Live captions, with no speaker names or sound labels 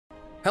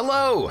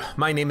Hello,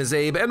 my name is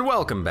Abe, and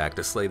welcome back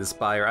to Slay the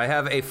Spire. I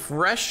have a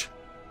fresh,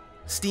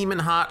 steaming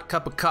hot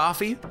cup of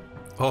coffee.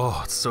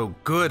 Oh, it's so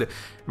good.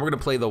 We're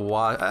gonna play the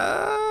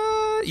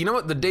you know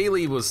what? The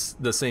daily was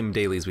the same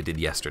dailies we did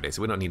yesterday,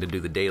 so we don't need to do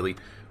the daily.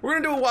 We're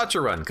gonna do a watch a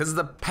run, because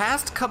the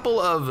past couple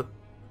of,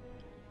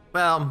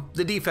 well,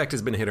 the defect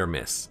has been hit or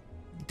miss.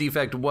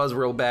 Defect was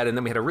real bad, and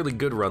then we had a really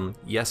good run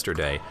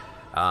yesterday.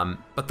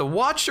 But the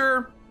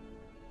Watcher,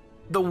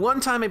 the one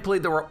time I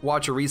played the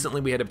Watcher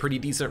recently, we had a pretty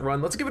decent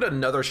run. Let's give it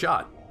another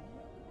shot.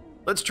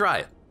 Let's try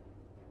it.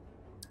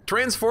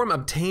 Transform,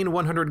 obtain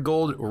 100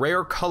 gold,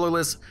 rare,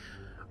 colorless,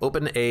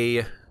 obtain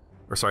a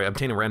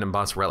random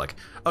boss relic.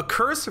 A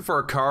curse for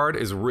a card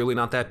is really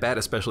not that bad,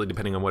 especially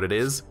depending on what it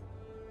is.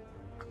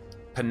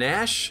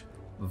 Panache,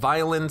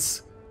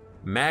 violence,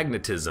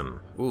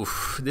 magnetism.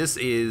 Oof, this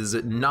is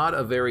not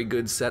a very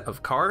good set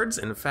of cards.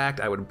 In fact,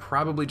 I would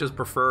probably just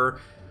prefer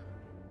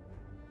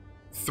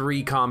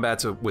 3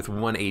 combats with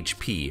 1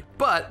 HP.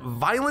 But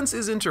violence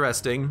is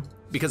interesting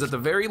because at the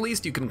very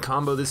least you can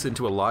combo this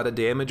into a lot of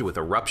damage with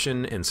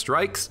eruption and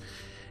strikes.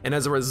 And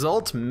as a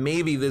result,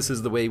 maybe this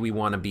is the way we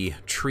want to be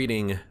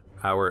treating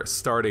our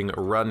starting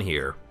run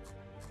here.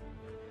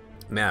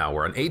 Now,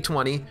 we're on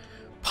 820,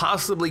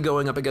 possibly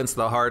going up against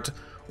the heart.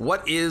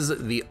 What is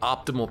the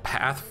optimal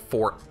path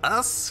for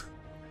us?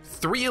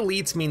 3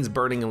 elites means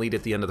burning elite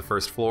at the end of the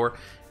first floor,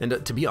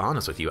 and to be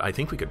honest with you, I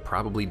think we could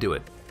probably do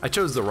it. I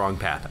chose the wrong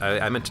path.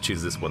 I meant to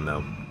choose this one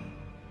though.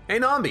 Hey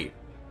Nambi,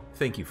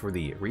 thank you for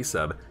the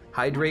resub.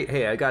 Hydrate,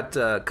 hey, I got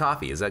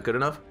coffee, is that good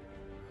enough?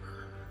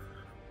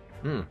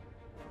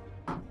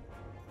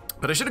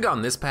 But I should have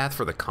gone this path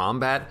for the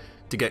combat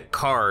to get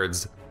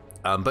cards,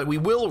 but we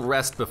will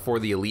rest before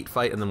the elite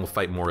fight, and then we'll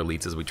fight more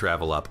elites as we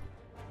travel up.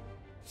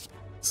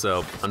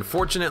 So,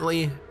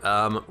 unfortunately,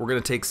 we're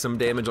gonna take some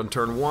damage on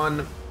turn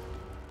 1,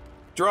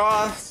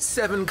 draw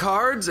 7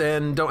 cards,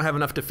 and don't have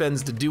enough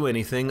defense to do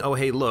anything. Oh,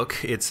 hey,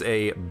 look, it's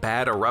a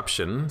bad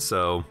eruption,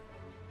 so...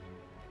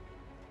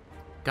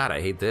 God, I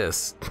hate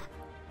this.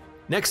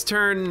 Next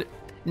turn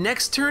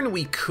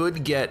we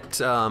could get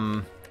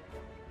 4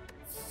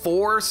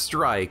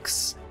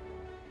 strikes,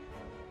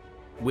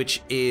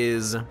 which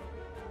is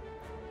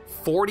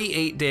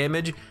 48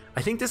 damage.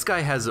 I think this guy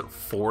has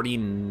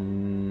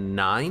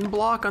 49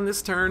 block on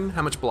this turn.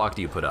 How much block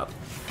do you put up?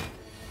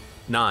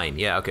 9,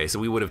 yeah, okay, so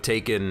we would have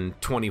taken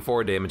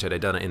 24 damage had I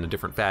done it in a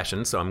different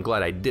fashion, so I'm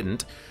glad I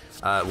didn't.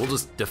 We'll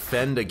just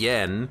defend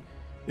again.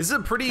 This is a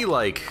pretty,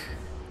 like,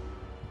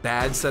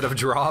 bad set of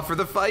draw for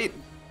the fight,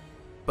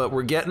 but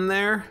we're getting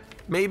there,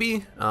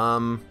 maybe?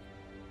 You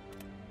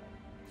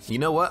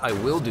know what, I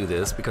will do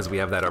this because we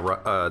have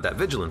that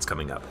vigilance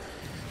coming up.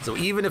 So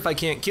even if I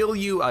can't kill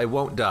you, I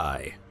won't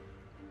die.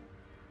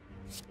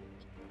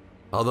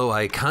 Although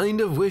I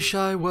kind of wish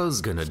I was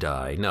gonna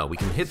die. No, we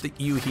can hit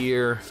you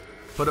here,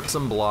 put up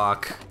some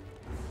block.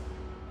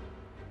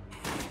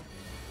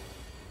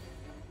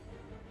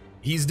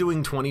 He's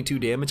doing 22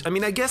 damage. I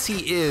mean, I guess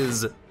he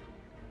is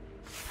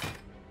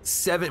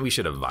 7, we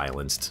should have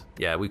violenced.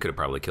 Yeah, we could have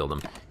probably killed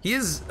him. He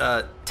is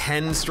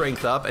 10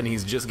 strength up and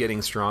he's just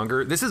getting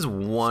stronger. This is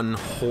one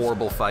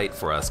horrible fight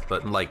for us,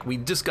 but like, we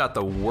just got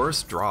the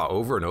worst draw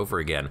over and over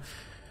again.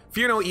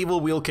 Fear no evil,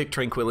 wheel kick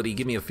tranquility.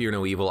 Give me a fear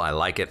no evil, I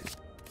like it.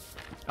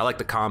 I like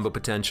the combo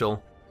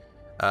potential.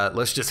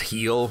 Let's just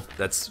heal,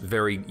 that's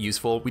very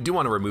useful. We do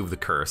want to remove the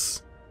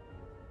curse.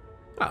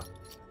 Oh.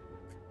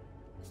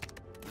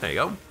 There you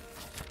go.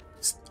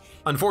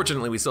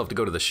 Unfortunately, we still have to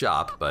go to the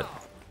shop, but,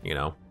 you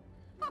know.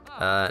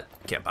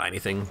 Can't buy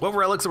anything. What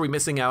relics are we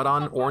missing out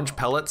on? Orange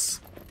pellets?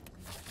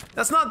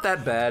 That's not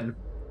that bad.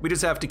 We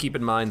just have to keep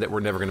in mind that we're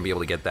never gonna be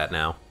able to get that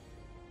now.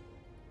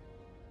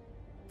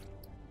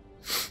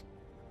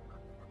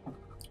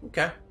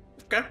 Okay,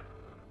 okay.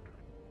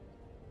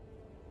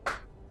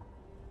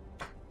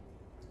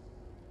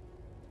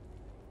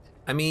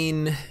 I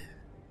mean...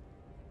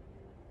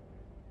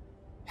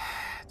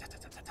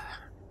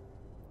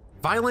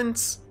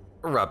 Violence,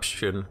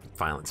 eruption,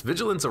 violence,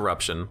 vigilance,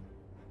 eruption.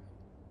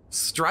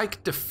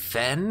 Strike,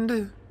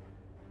 defend?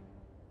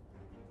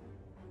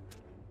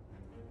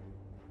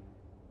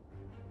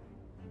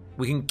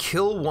 We can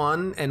kill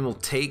 1 and we'll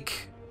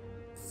take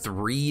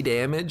 3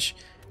 damage.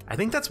 I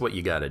think that's what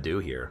you gotta do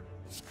here.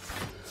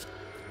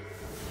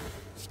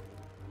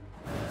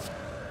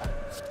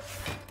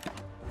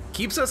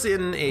 Keeps us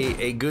in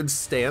a good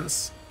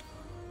stance.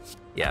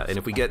 Yeah, and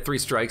if we get 3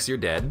 strikes, you're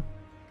dead.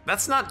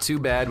 That's not too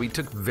bad. We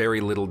took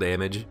very little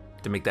damage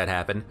to make that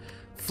happen.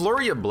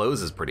 Flurry of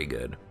blows is pretty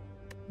good.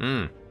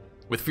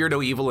 With Fear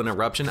No Evil and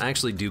Eruption, I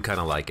actually do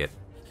kind of like it.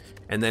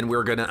 And then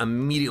we're gonna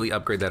immediately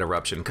upgrade that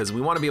Eruption because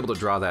we want to be able to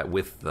draw that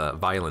with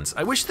Violence.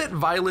 I wish that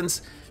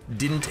Violence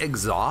didn't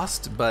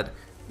exhaust, but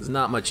there's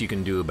not much you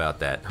can do about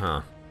that,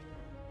 huh?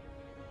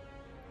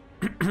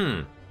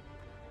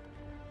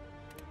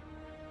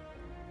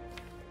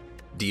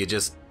 Do you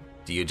just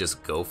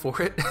go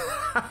for it?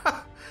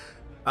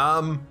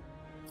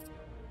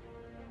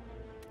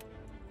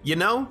 You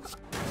know,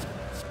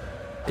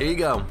 here you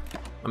go.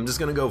 I'm just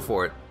gonna go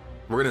for it.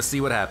 We're gonna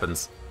see what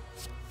happens.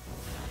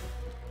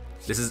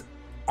 This is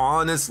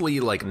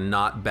honestly like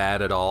not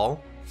bad at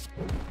all.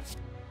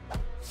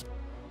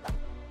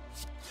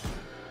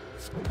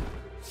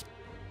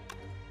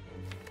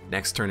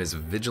 Next turn is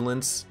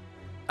Vigilance.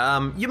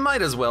 You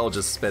might as well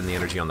just spend the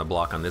energy on the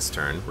block on this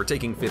turn. We're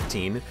taking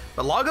 15,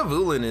 but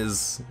Lagavulin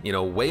is, you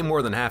know, way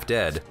more than half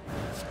dead.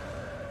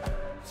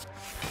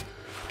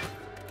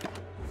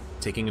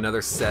 Taking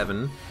another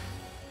 7.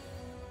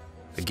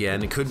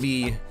 Again, it could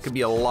be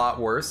a lot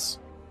worse.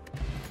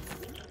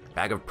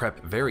 Bag of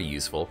Prep, very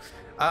useful.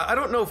 I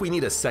don't know if we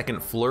need a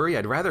second Flurry.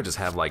 I'd rather just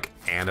have like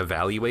an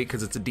Evaluate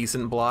because it's a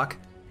decent block.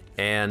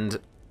 And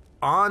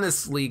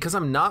honestly, because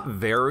I'm not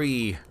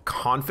very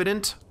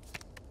confident,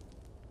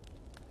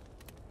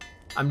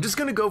 I'm just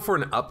gonna go for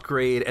an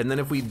upgrade, and then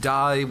if we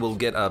die, we'll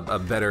get a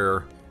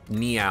better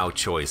Meow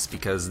choice,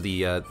 because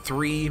the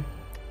 3,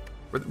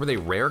 were they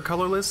rare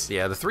colorless?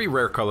 Yeah, the 3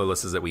 rare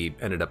colorlesses that we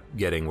ended up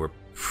getting were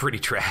pretty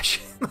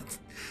trash.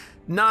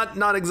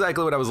 Not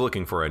exactly what I was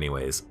looking for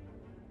anyways.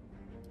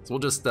 So we'll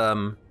just,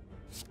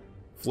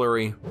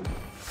 Flurry,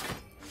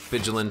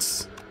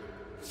 Vigilance,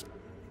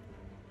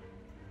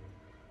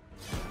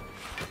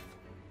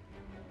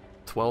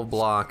 12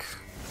 block.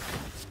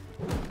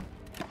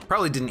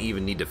 Probably didn't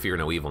even need to Fear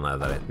No Evil now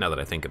that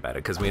I think about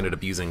it, because we ended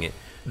up using it,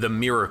 the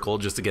Miracle,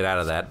 just to get out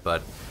of that.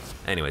 But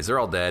anyways, they're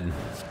all dead.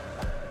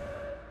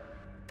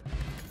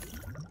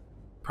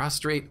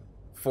 Prostrate,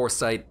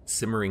 Foresight,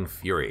 Simmering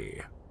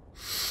Fury.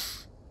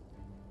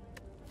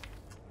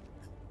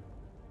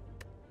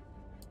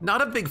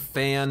 Not a big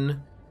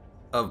fan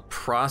of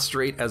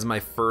Prostrate as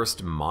my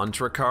first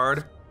mantra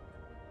card.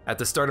 At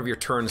the start of your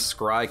turn,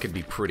 Scry could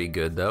be pretty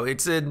good though.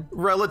 It's a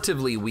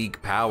relatively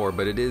weak power,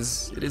 but it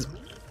is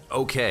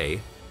okay.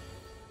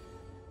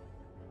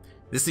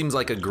 This seems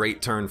like a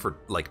great turn for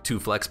like 2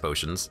 Flex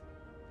Potions.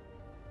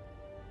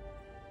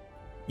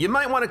 You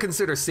might want to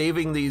consider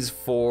saving these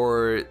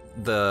for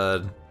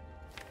the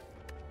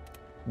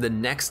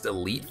next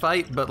elite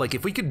fight, but like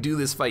if we could do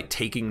this fight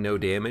taking no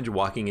damage,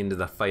 walking into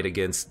the fight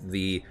against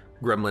the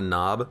Gremlin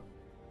Knob,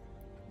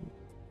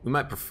 we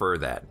might prefer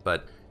that.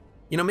 But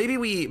you know, maybe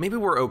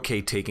we're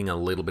okay taking a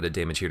little bit of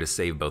damage here to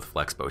save both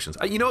Flex Potions.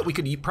 You know what? We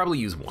could probably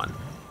use 1.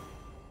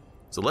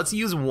 So let's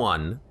use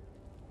 1.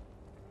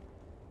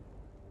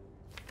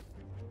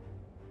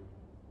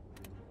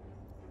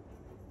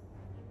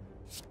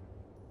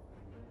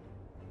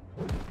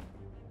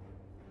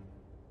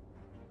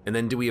 And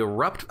then do we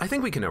erupt? I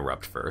think we can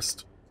erupt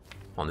first.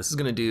 Hold on, this is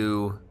gonna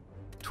do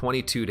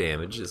 22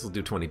 damage. This will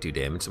do 22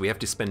 damage, so we have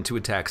to spend 2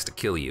 attacks to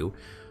kill you,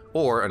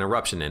 or an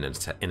eruption in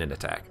an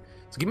attack.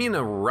 So give me an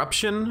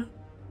eruption.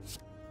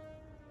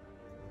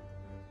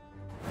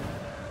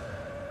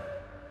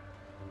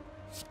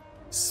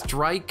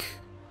 Strike.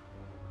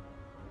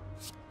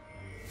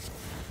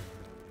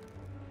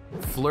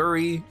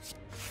 Flurry.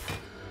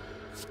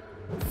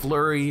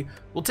 Flurry.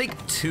 We'll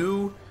take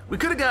 2. We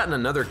could have gotten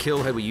another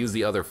kill had we used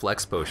the other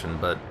Flex Potion,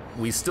 but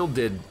we still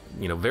did,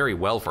 you know, very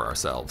well for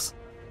ourselves.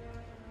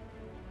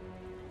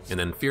 And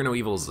then Fear No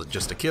Evil is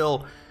just a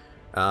kill.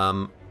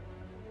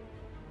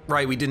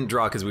 Right, we didn't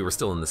draw because we were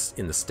still in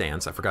the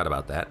stance. I forgot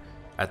about that.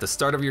 At the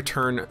start of your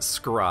turn,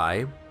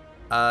 Scry.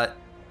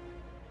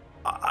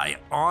 I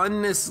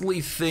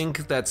honestly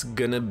think that's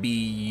gonna be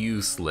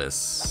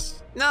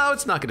useless. No,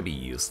 it's not gonna be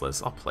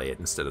useless. I'll play it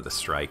instead of the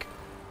strike.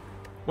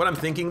 What I'm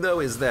thinking though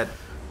is that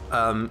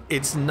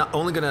it's not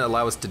only gonna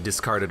allow us to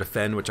discard a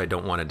defend, which I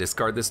don't want to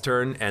discard this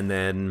turn, and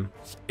then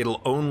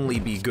it'll only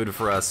be good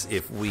for us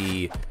if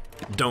we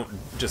don't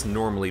just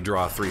normally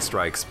draw 3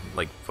 strikes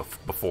like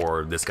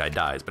before this guy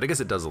dies. But I guess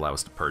it does allow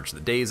us to purge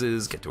the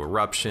dazes, get to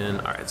eruption.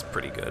 All right, it's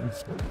pretty good.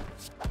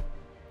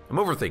 I'm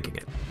overthinking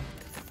it.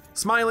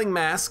 Smiling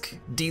Mask,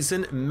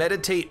 decent.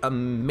 Meditate,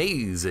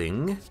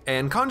 amazing.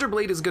 And Conjure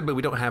Blade is good, but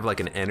we don't have like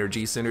an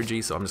energy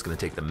synergy, so I'm just gonna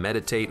take the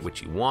Meditate,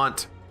 which you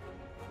want.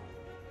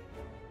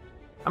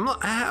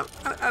 I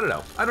don't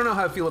know. I don't know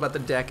how I feel about the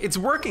deck. It's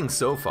working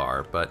so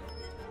far, but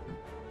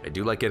I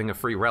do like getting a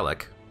free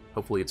relic.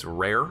 Hopefully it's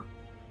rare.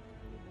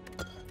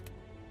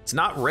 It's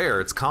not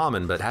rare, it's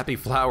common, but Happy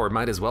Flower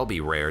might as well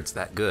be rare. It's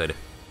that good.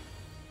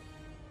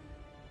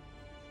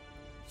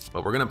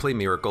 But we're gonna play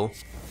Miracle.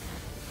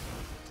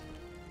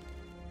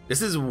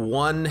 This is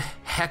one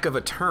heck of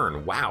a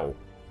turn. Wow.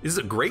 This is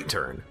a great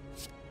turn.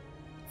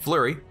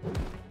 Flurry.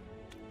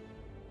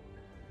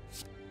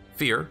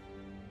 Fear.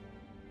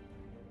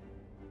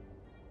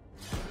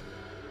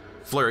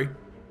 Flurry.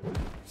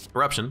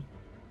 Eruption.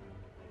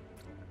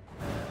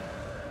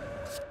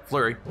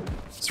 Flurry.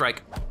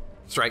 Strike.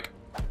 Strike.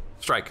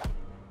 Strike.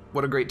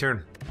 What a great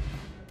turn.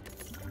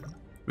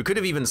 We could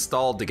have even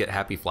stalled to get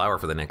Happy Flower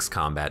for the next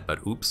combat,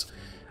 but oops.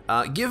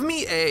 Give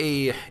me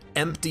a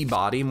empty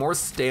body. More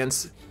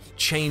stance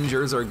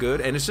changers are good,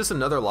 and it's just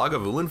another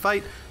Lagavulin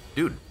fight.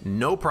 Dude,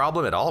 no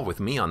problem at all with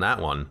me on that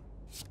one.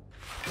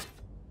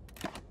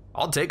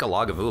 I'll take a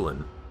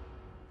Lagavulin.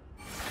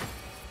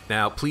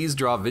 Now, please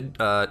draw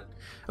I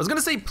was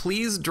gonna say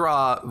please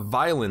draw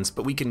Violence,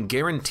 but we can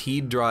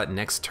guaranteed draw it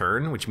next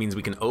turn, which means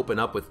we can open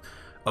up with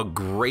a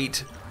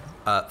great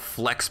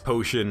Flex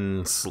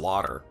Potion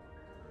Slaughter.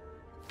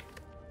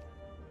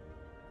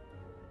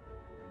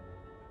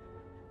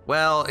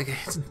 Well,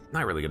 it's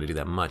not really gonna do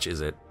that much, is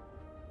it?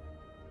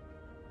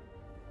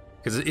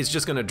 Because it's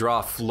just gonna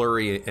draw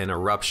Flurry and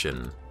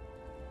Eruption.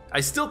 I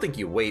still think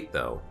you wait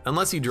though,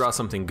 unless you draw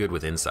something good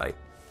with Insight.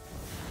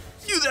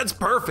 That's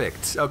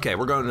perfect. Okay,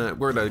 we're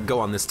gonna go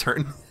on this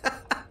turn.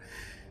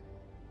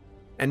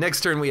 And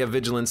next turn we have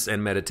Vigilance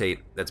and Meditate.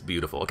 That's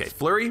beautiful. Okay,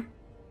 Flurry,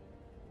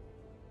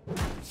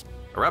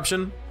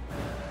 Eruption,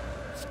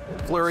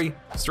 Flurry,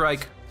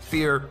 Strike,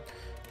 Fear.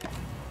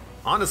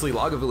 Honestly,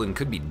 Lagavulin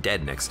could be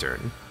dead next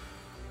turn.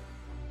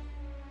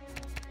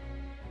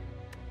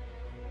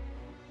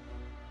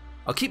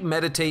 I'll keep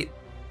Meditate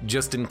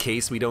just in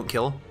case we don't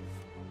kill.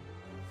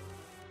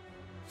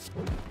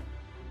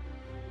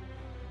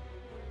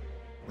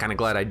 Kinda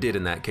glad I did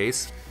in that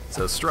case.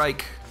 So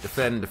Strike,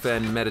 Defend,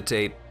 Defend,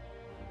 Meditate.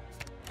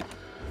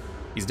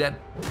 He's dead.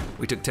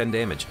 We took 10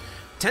 damage.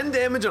 10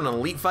 damage on an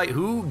elite fight,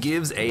 who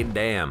gives a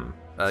damn?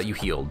 You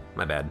healed,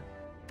 my bad.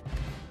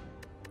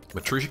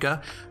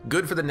 Matrushka,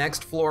 good for the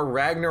next floor.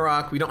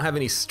 Ragnarok, we don't have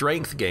any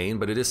strength gain,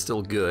 but it is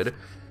still good.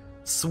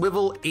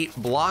 Swivel, 8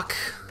 block.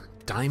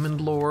 Diamond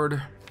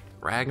Lord,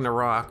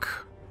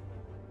 Ragnarok.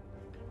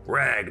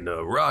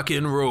 Ragnarok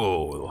and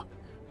roll.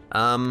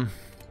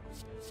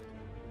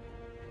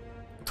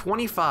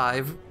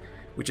 25,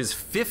 which is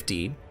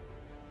 50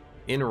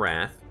 in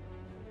Wrath.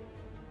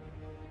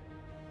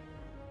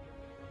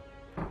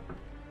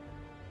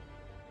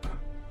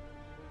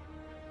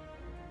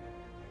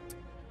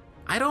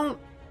 I don't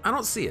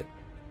see it.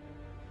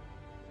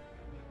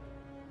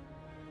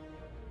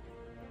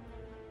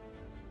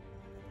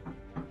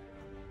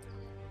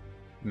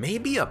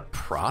 Maybe a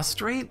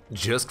prostrate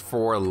just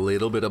for a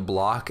little bit of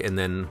block, and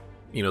then,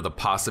 you know, the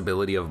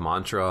possibility of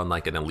mantra on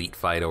like an elite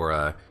fight or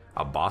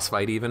a boss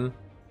fight even.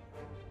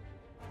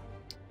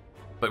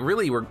 But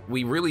really,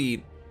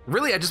 really,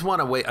 I just want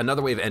to wait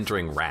another way of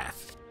entering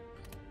Wrath.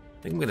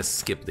 I think I'm gonna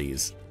skip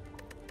these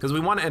because we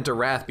want to enter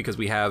Wrath because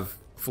we have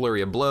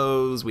Flurry of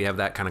Blows, we have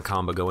that kind of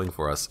combo going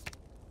for us.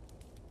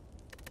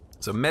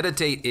 So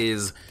Meditate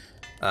is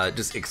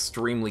just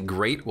extremely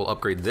great. We'll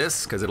upgrade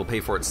this because it'll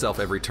pay for itself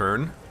every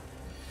turn.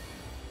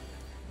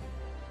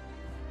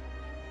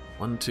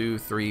 1, 2,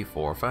 3,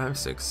 4, 5,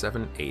 6,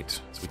 7, 8.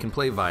 So we can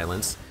play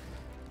Violence.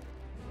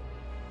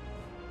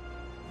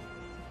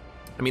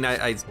 I mean,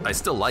 I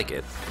still like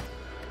it.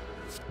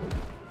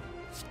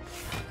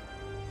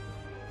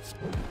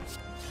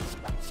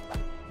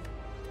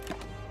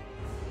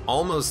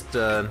 Almost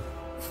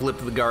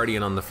flipped the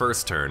Guardian on the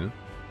first turn.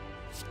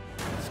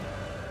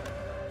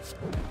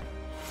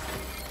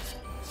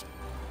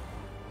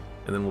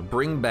 And then we'll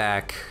bring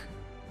back...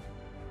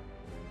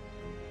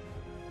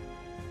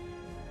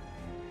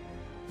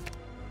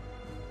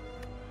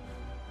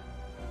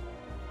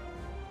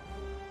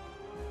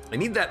 I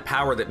need that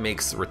power that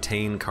makes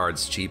retain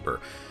cards cheaper.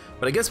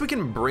 But I guess we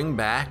can bring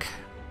back,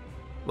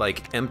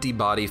 like, Empty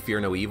Body, Fear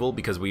No Evil,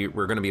 because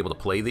we're gonna be able to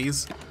play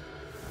these.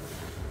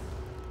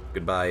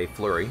 Goodbye,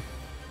 Flurry.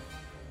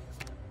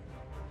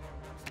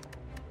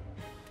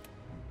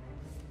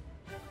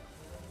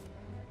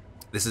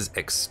 This is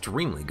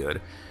extremely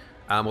good.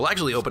 We'll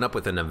actually open up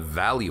with an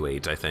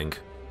Evaluate, I think.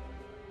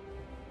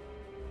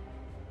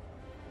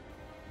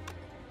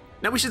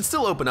 Now we should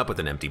still open up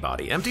with an Empty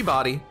Body. Empty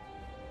Body,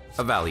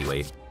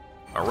 Evaluate,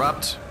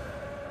 Erupt,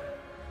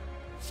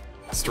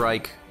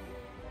 Strike.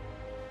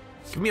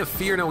 Give me a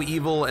Fear No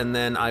Evil, and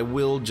then I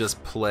will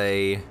just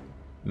play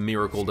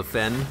Miracle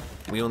Defend.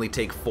 We only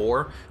take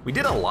 4. We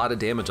did a lot of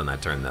damage on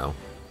that turn, though.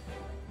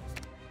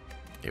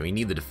 Okay, we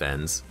need the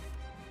defends.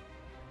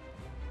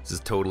 This is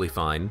totally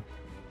fine.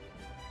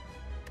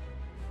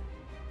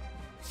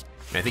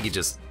 I think you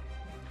just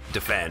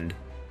defend.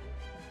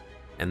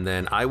 And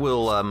then I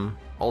will,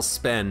 I'll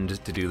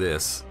spend to do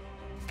this.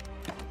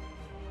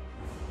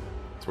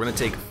 So we're gonna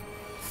take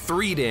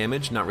 3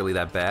 damage, not really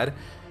that bad.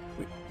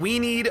 We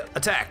need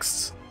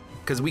attacks,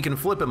 because we can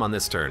flip him on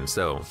this turn.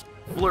 So,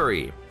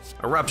 Flurry,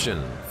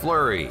 Eruption,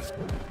 Flurry,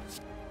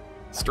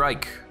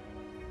 Strike.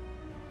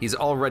 He's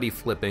already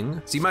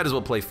flipping, so you might as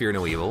well play Fear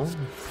No Evil.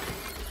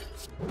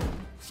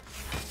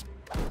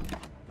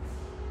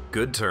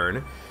 Good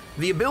turn.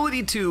 The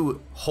ability to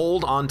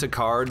hold onto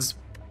cards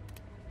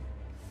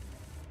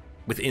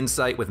with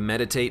Insight, with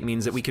Meditate,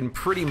 means that we can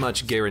pretty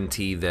much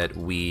guarantee that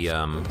we,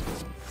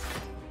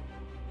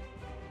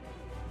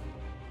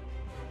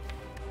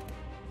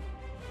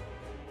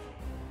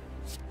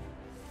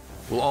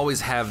 we'll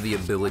always have the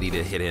ability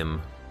to hit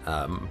him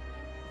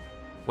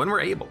when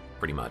we're able,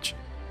 pretty much.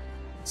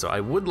 So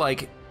I would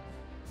like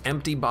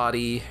Empty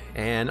Body,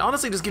 and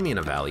honestly, just give me an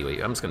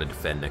Evaluate. I'm just gonna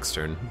defend next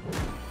turn.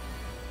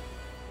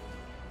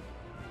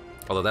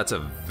 Although that's a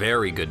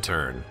very good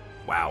turn.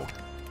 Wow.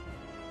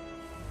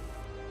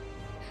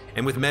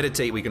 And with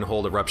Meditate, we can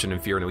hold Eruption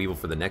and Fear No Evil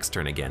for the next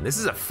turn again. This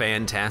is a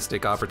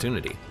fantastic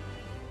opportunity.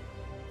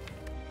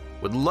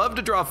 Would love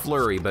to draw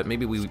Flurry, but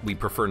maybe we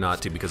prefer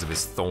not to because of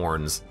his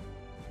thorns.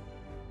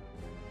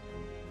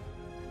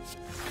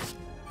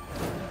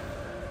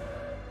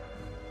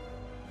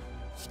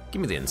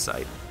 Give me the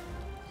Insight.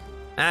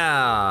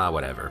 Ah,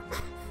 whatever.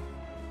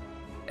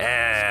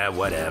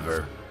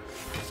 Whatever.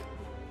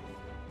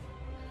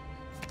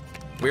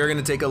 We are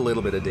gonna take a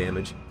little bit of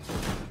damage.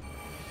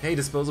 Hey,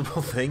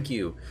 disposable, thank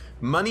you.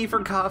 Money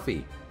for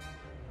coffee.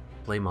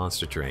 Play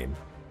Monster Train.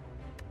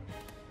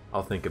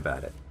 I'll think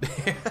about it.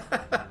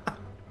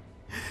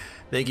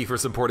 Thank you for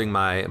supporting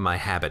my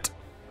habit.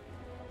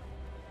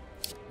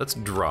 Let's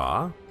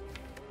draw.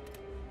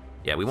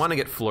 Yeah, we want to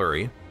get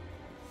Flurry.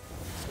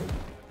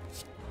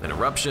 Then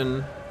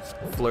Eruption,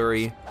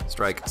 Flurry,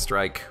 Strike,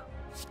 Strike.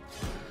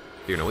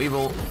 Fear no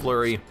evil,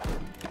 Flurry.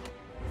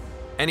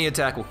 Any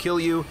attack will kill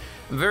you.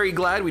 I'm very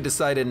glad we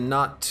decided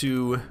not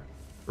to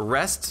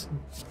rest.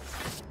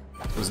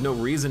 There was no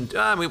reason to,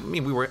 I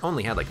mean, we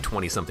only had like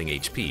 20 something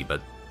HP,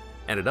 but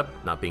ended up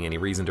not being any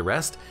reason to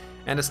rest.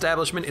 And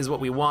Establishment is what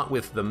we want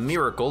with the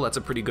Miracle. That's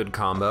a pretty good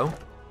combo.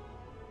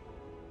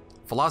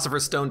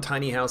 Philosopher's Stone,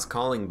 Tiny House,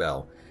 Calling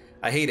Bell.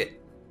 I hate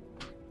it.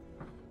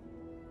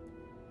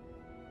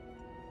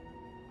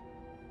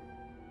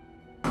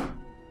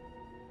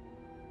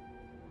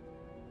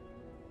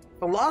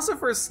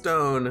 Philosopher's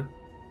Stone,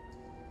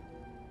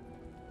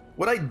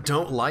 what I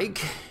don't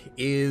like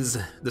is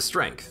the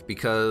strength,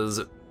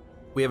 because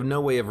we have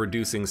no way of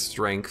reducing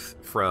strength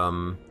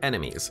from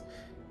enemies.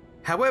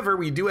 However,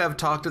 we do have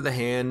Talk to the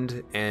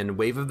Hand and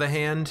Wave of the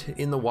Hand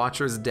in the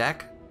Watcher's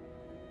deck.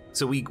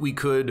 So we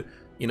could,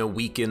 you know,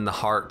 weaken the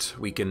heart,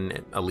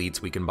 weaken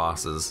elites, weaken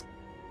bosses.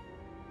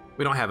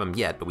 We don't have them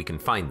yet, but we can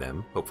find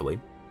them, hopefully.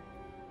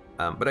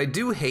 But I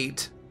do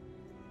hate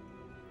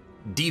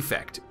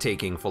Defect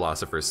taking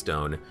Philosopher's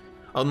Stone,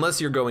 unless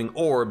you're going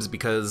orbs,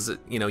 because,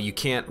 you know, you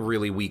can't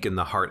really weaken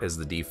the heart as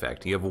the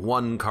defect. You have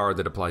one card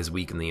that applies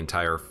weaken the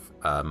entire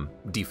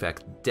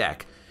defect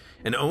deck,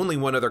 and only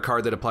one other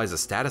card that applies a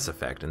status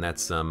effect, and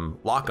that's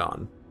Lock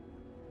On.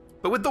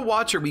 But with the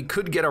Watcher, we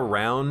could get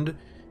around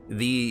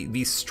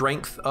the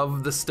strength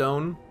of the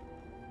stone.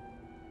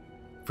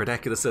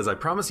 Fredacula says, I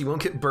promise you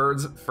won't get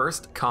birds.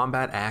 First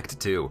Combat Act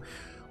 2.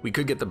 We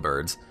could get the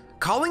birds.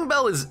 Calling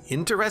Bell is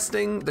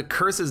interesting. The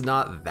curse is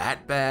not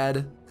that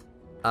bad.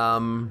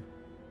 But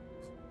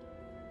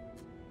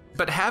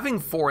having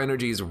 4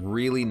 energy is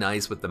really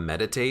nice with the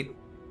Meditate.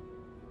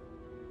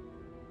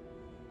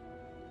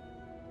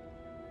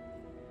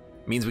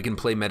 Means we can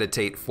play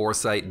Meditate,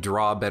 Foresight,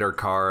 draw better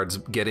cards,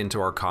 get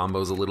into our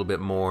combos a little bit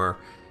more.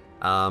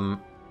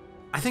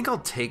 I think I'll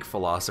take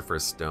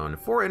Philosopher's Stone.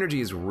 4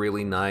 energy is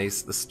really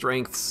nice. The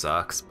strength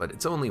sucks, but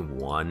it's only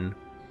 1.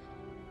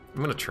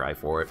 I'm gonna try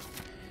for it.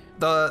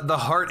 The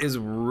heart is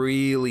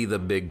really the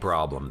big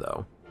problem,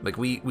 though. Like,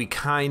 we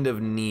kind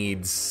of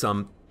need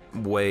some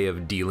way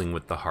of dealing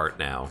with the heart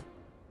now.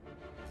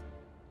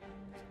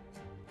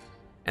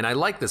 And I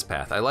like this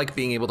path. I like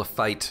being able to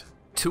fight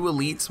 2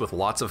 elites with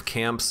lots of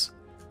camps,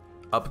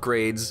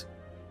 upgrades.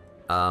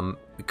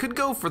 We could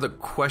go for the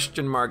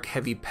question mark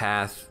heavy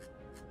path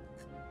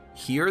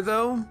here,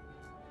 though.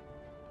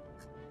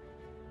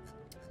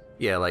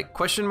 Yeah, like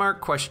question mark,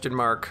 question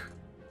mark,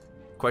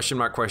 question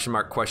mark, question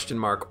mark, question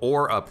mark,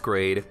 or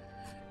upgrade.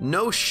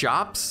 No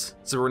shops,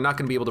 so we're not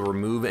gonna be able to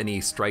remove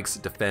any strikes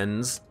it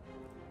defends.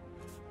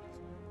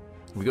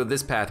 If we go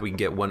this path, we can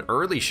get 1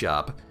 early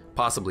shop,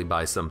 possibly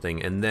buy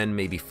something, and then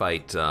maybe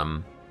fight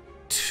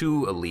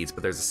 2 elites,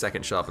 but there's a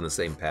second shop in the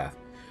same path.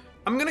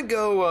 I'm gonna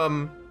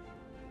go,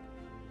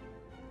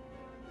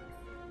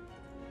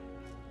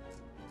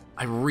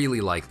 I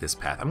really like this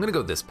path. I'm gonna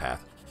go this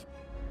path.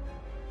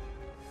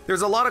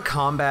 There's a lot of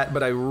combat,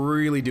 but I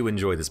really do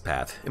enjoy this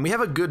path. And we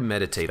have a good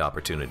meditate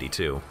opportunity,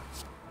 too.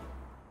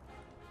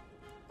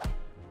 I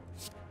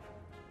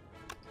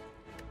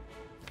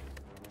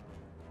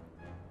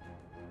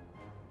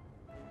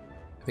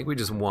think we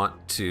just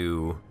want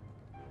to...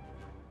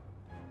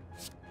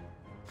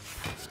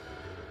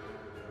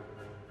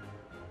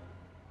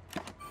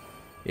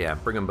 Yeah,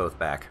 bring them both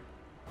back.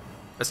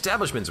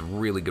 Establishment's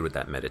really good with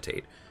that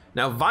meditate.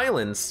 Now,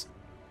 violence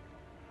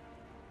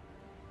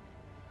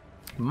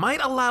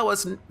might allow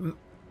us,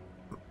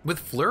 with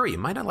Flurry, it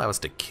might allow us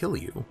to kill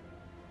you.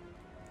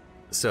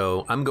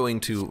 So I'm going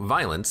to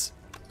violence.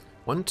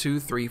 1, 2,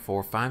 3,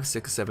 4, 5,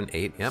 6, 7,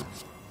 8, yep.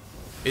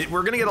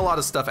 We're gonna get a lot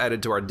of stuff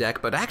added to our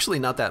deck, but actually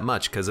not that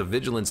much, because a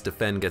Vigilance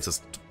Defend gets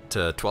us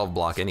to 12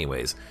 block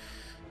anyways.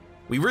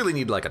 We really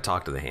need like a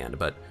Talk to the Hand,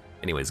 but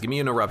anyways, give me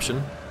an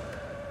Eruption.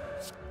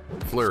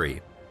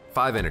 Flurry,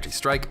 5 energy,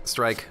 strike,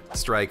 strike,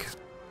 strike,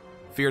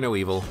 fear no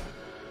evil.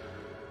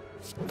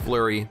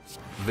 Flurry,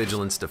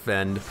 Vigilance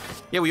Defend.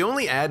 Yeah, we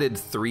only added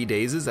 3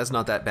 dazes, that's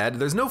not that bad.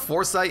 There's no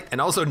Foresight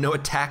and also no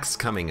attacks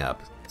coming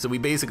up. So we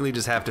basically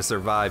just have to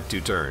survive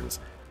 2 turns.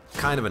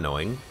 Kind of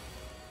annoying.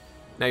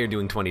 Now you're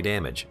doing 20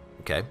 damage,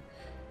 okay?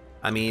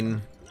 I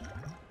mean,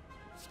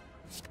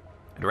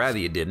 I'd rather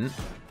you didn't.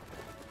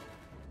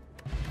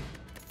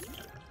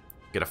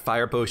 Get a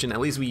Fire Potion, at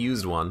least we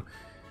used one.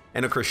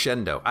 And a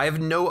Crescendo. I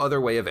have no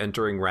other way of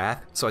entering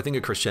Wrath, so I think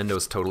a Crescendo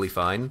is totally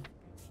fine.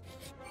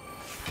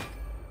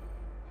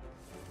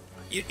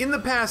 In the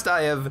past,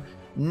 I have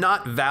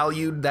not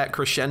valued that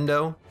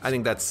Crescendo. I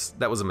think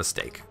that was a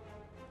mistake.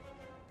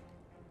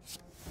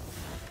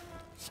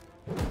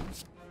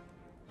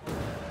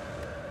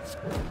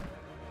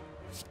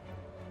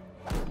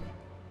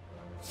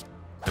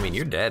 I mean,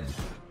 you're dead.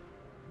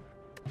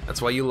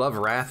 That's why you love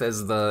Wrath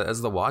as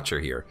the Watcher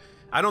here.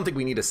 I don't think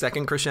we need a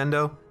second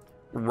Crescendo.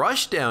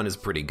 Rushdown is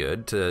pretty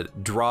good to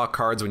draw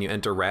cards when you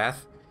enter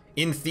Wrath.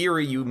 In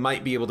theory, you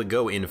might be able to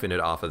go infinite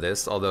off of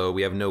this, although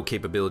we have no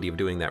capability of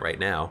doing that right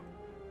now.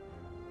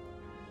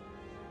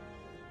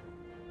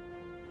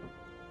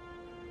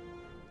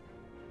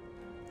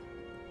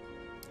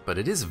 But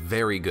it is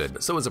very good,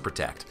 but so is a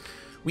Protect.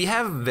 We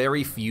have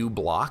very few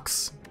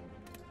blocks.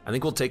 I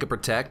think we'll take a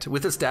Protect.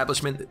 With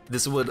Establishment,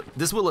 this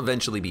will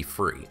eventually be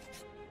free.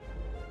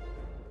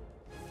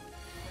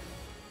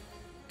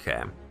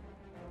 Okay.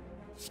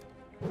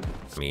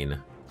 I mean,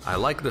 I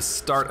like the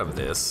start of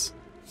this.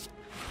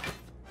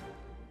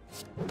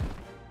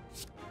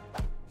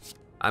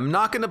 I'm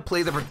not gonna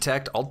play the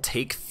Protect. I'll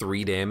take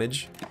 3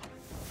 damage.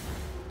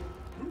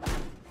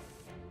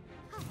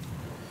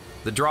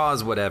 The draw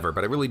is whatever,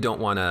 but I really don't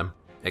want to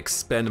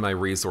expend my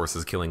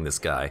resources killing this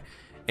guy.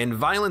 And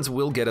Violence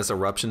will get us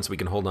Eruption so we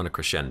can hold on to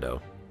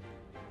Crescendo.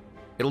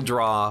 It'll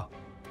draw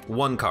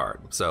 1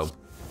 card, so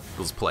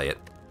we'll just play it.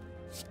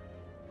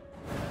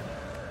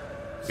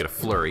 Get a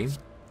Flurry.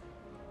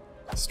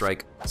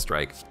 Strike,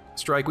 strike,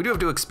 strike. We do have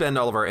to expend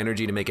all of our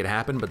energy to make it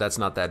happen, but that's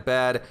not that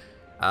bad.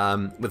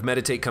 With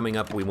Meditate coming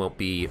up, we won't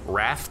be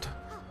Wrathed.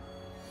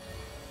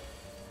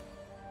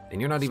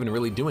 And you're not even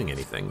really doing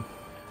anything.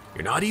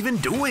 You're not even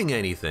doing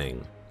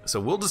anything.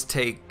 So we'll just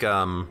take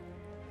an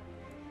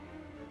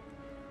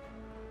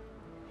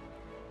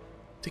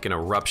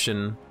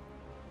Eruption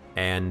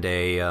and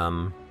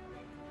a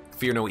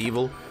Fear No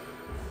Evil.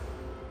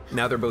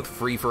 Now they're both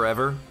free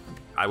forever.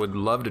 I would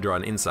love to draw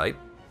an Insight.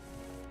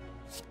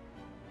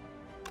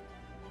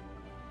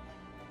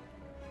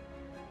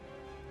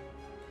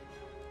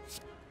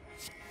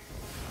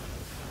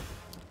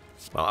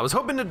 Well, I was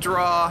hoping to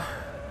draw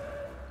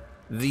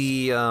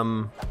the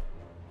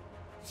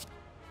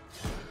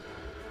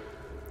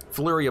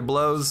Flurry of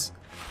Blows.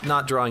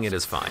 Not drawing it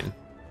is fine.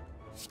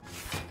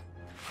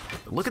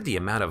 But look at the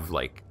amount of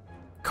like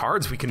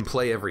cards we can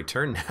play every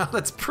turn now.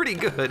 That's pretty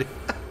good.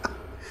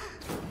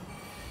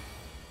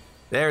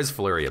 There's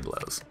Flurry of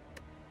Blows.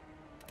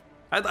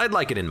 I'd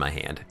like it in my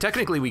hand.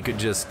 Technically, we could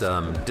just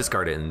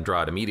discard it and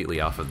draw it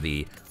immediately off of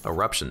the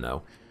Eruption,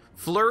 though.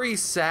 Flurry,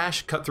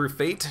 Sash, Cut Through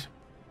Fate.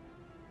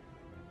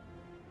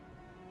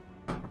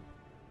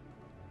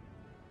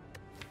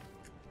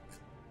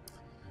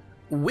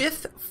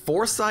 With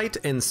Foresight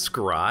and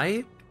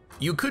Scry,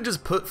 you could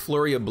just put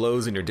Flurry of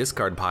Blows in your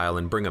discard pile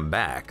and bring them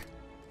back.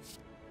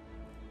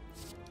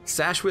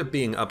 Sash Whip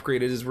being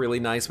upgraded is really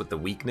nice with the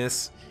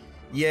weakness.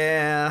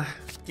 Yeah,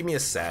 give me a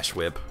Sash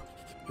Whip.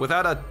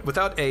 Without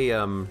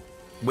a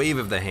Wave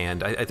of the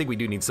Hand, I think we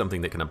do need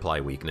something that can apply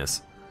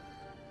weakness.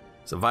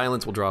 So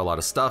Violence will draw a lot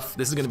of stuff.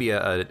 This is going to be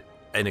an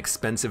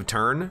expensive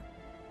turn.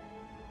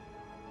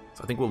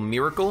 So I think we'll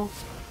Miracle.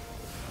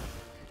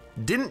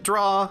 Didn't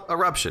draw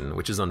Eruption,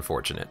 which is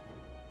unfortunate.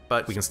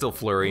 But we can still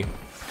Flurry.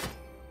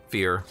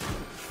 Fear.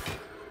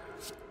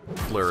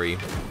 Flurry.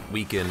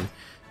 Weaken.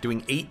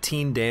 Doing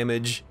 18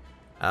 damage.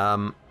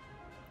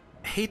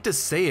 Hate to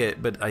say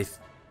it, but I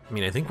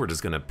mean, I think we're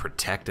just gonna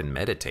Protect and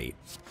Meditate.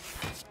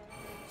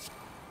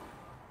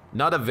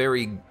 Not a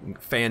very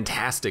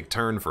fantastic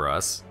turn for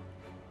us.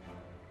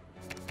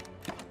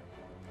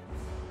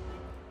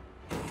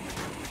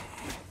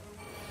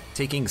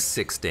 Taking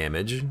 6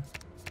 damage.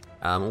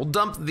 We'll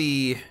dump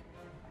the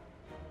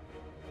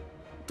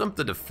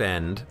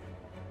Defend.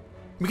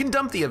 We can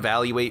dump the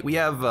Evaluate. We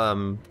have,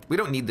 we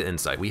don't need the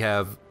Insight. We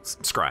have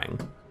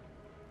Scrying.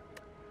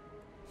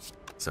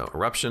 So,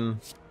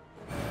 Eruption.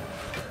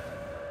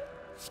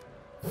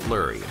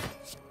 Flurry.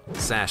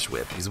 Sash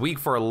Whip. He's weak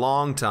for a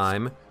long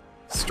time.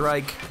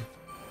 Strike.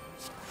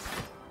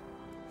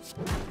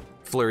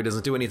 Flurry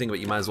doesn't do anything, but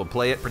you might as well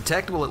play it.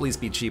 Protect will at least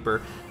be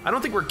cheaper. I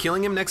don't think we're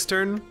killing him next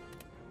turn.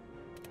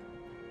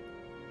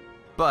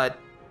 But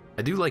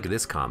I do like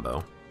this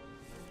combo.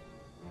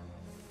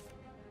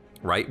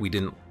 Right, we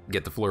didn't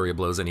get the Flurry of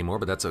Blows anymore,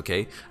 but that's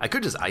okay. I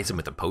could just ice him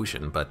with a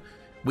potion, but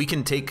we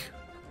can take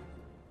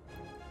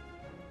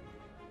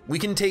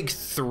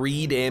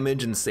 3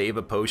 damage and save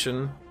a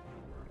potion.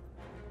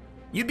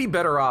 You'd be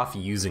better off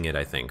using it,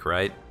 I think,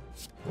 right?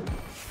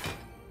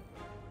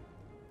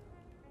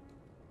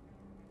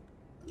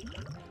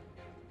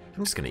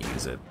 I'm just gonna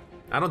use it.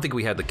 I don't think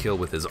we had the kill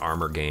with his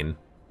armor gain.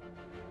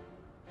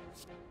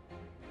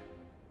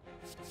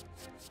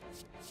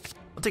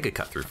 I'll take a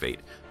Cut Through Fate.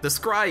 The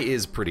Scry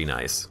is pretty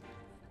nice.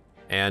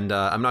 And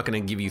I'm not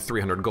gonna give you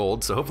 300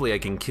 gold, so hopefully I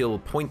can kill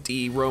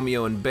Pointy,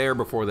 Romeo, and Bear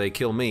before they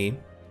kill me.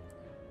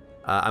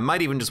 I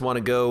might even just want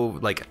to go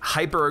like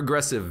hyper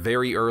aggressive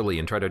very early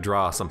and try to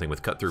draw something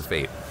with Cut Through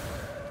Fate.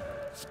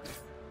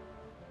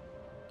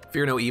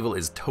 Fear No Evil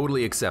is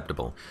totally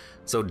acceptable.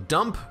 So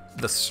dump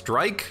the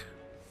Strike.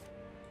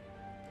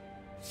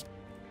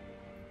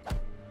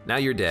 Now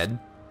you're dead.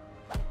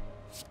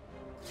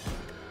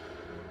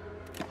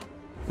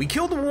 We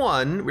killed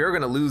one. We are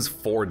gonna lose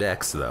 4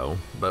 decks though,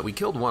 but we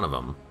killed one of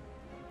them.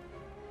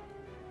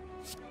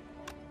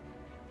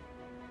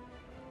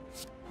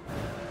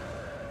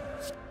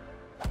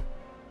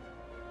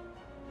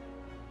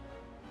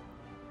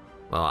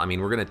 Well, I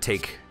mean, we're gonna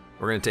take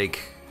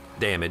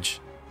damage.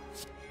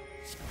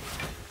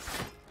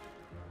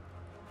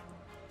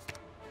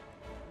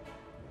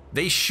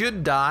 They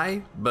should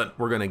die, but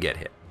we're gonna get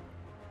hit.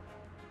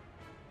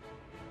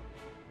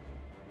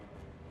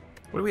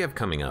 What do we have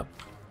coming up?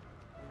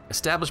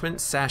 Establishment,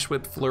 Sash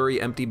Whip,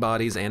 Flurry, Empty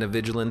Bodies, and a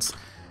Vigilance.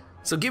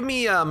 So give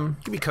me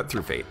Cut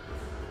Through Fate.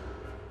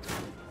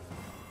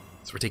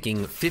 So we're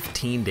taking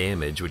 15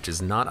 damage, which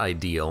is not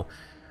ideal.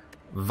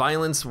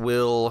 Violence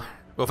will,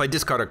 well, if I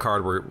discard a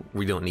card,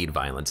 we don't need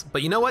Violence.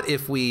 But you know what?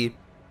 If we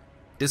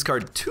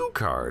discard 2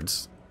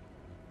 cards,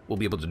 we'll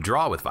be able to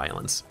draw with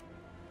Violence.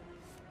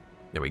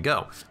 There we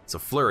go. So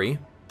Flurry.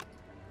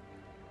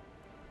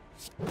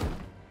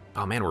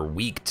 Oh man, we're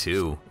weak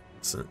too.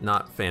 It's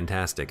not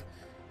fantastic.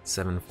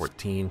 7,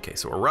 14, okay,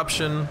 so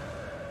Eruption.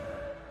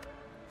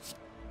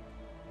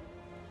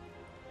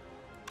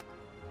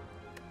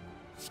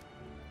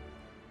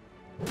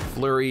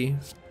 Flurry,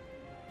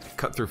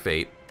 Cut Through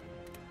Fate.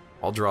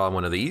 I'll draw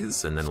one of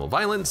these, and then we'll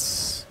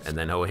Violence, and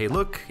then oh hey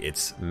look,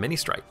 it's Many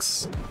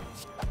Strikes.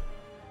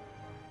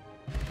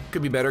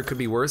 Could be better, could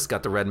be worse,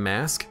 got the red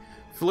mask.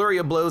 Flurry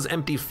of Blows,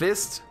 Empty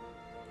Fist.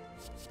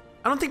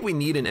 I don't think we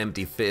need an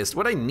Empty Fist.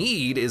 What I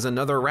need is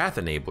another Wrath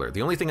Enabler.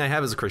 The only thing I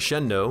have is a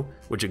Crescendo,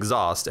 which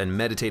exhausts, and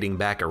Meditating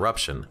back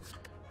Eruption.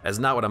 That's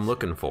not what I'm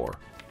looking for.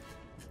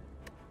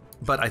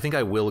 But I think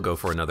I will go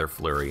for another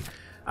Flurry.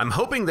 I'm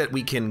hoping that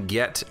we can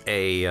get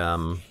a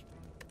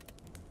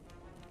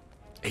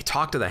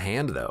Talk to the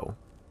Hand though,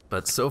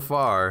 but so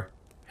far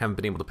haven't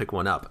been able to pick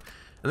one up.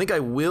 I think I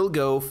will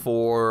go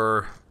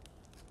for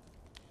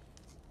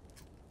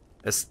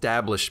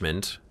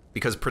Establishment,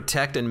 because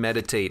Protect and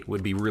Meditate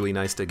would be really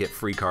nice to get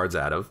free cards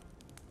out of.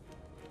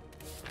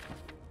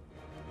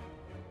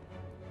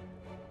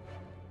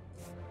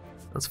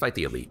 Let's fight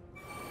the Elite.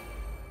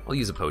 I'll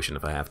use a potion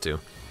if I have to.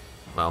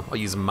 Well, I'll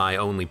use my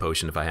only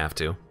potion if I have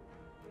to.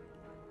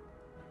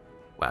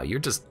 Wow, you're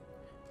just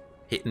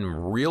hitting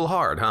real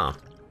hard, huh?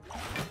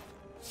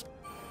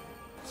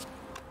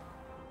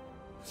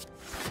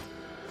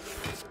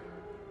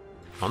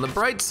 On the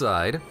bright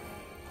side,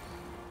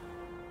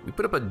 we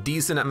put up a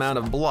decent amount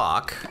of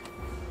block.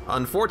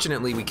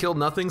 Unfortunately, we killed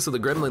nothing, so the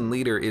Gremlin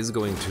leader is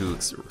going to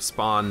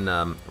spawn,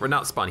 or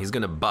not spawn, he's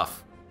gonna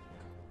buff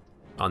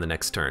on the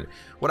next turn.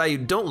 What I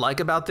don't like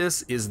about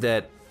this is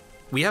that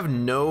we have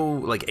no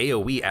like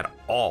AoE at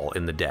all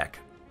in the deck.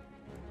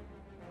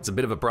 It's a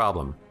bit of a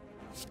problem.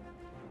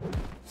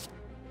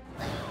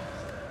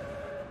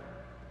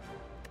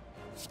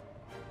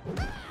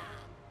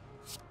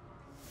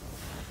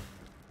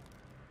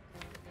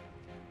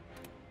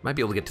 Might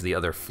be able to get to the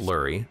other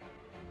Flurry.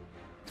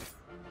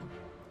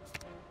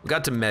 We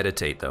got to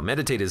Meditate though.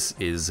 Meditate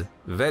is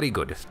very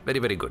good, very,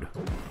 very good.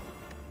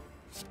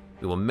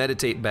 We will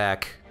Meditate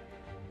back.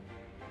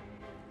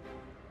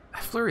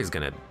 Flurry's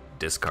gonna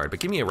discard, but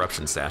give me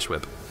Eruption Sash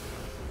Whip.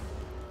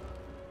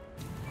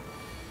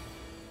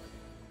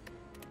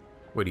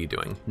 What are you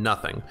doing?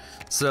 Nothing.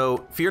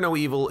 So Fear No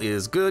Evil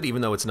is good,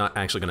 even though it's not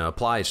actually gonna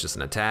apply, it's just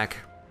an attack.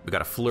 We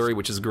got a Flurry,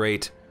 which is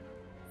great.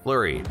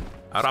 Flurry,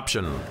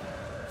 Eruption.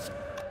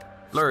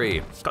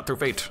 Flurry, Cut Through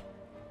Fate.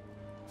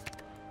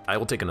 I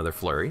will take another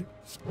Flurry.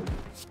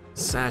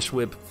 Sash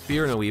Whip,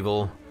 Fear No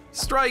Evil,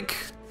 Strike,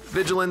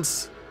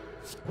 Vigilance,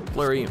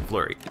 Flurry,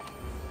 Flurry.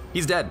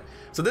 He's dead.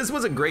 So this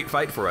was a great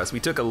fight for us. We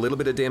took a little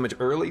bit of damage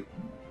early,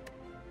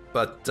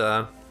 but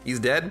he's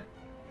dead.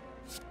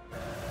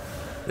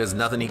 There's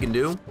nothing he can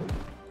do.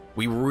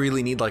 We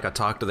really need like a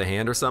Talk to the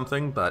Hand or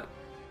something, but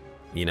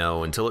you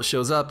know, until it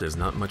shows up, there's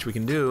not much we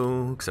can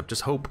do except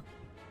just hope.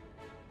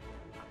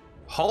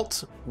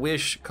 Halt,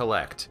 Wish,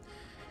 Collect.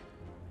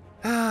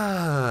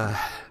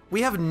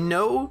 We have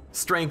no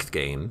strength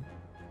gain,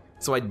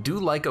 so I do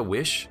like a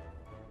Wish.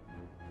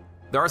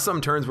 There are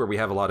some turns where we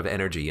have a lot of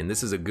energy, and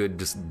this is a good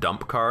just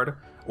dump card,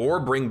 or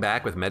bring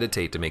back with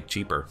Meditate to make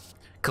cheaper.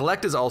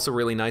 Collect is also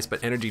really nice,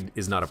 but energy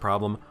is not a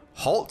problem.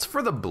 Halt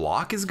for the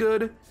block is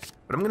good,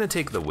 but I'm gonna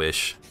take the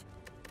Wish.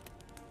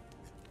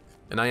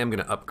 And I am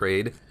gonna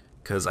upgrade,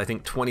 because I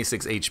think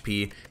 26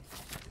 HP.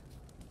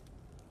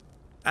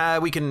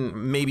 We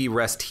can maybe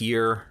rest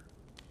here.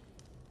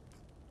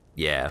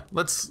 Yeah,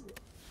 let's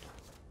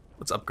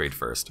upgrade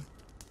first.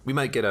 We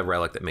might get a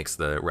relic that makes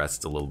the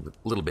rest a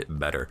little bit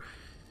better.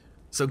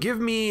 So give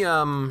me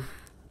that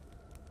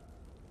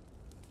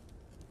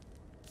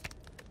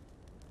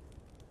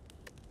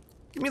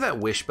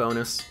Wish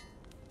bonus.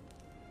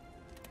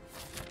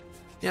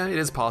 Yeah, it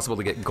is possible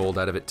to get gold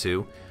out of it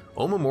too.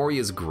 Omamori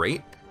is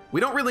great.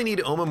 We don't really need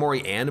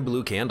Omamori and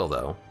Blue Candle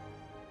though.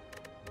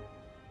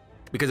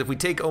 Because if we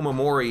take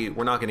Omamori,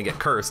 we're not gonna get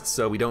cursed,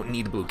 so we don't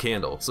need Blue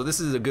Candle. So this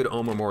is a good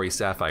Omamori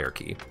Sapphire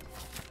key.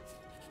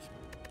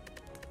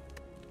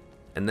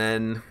 And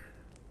then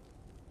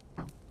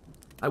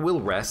I will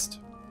rest.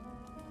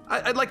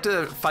 I'd like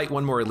to fight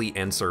one more elite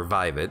and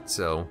survive it,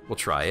 so we'll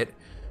try it.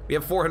 We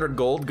have 400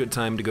 gold, good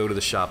time to go to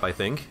the shop, I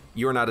think.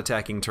 You are not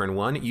attacking turn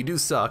 1. You do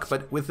suck,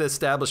 but with the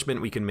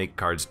establishment, we can make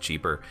cards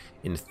cheaper,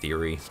 in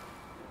theory.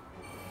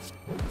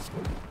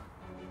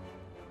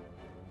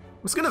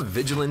 I'm just gonna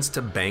Vigilance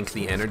to bank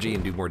the energy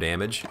and do more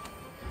damage.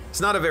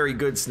 It's not a very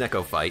good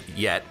Snecko fight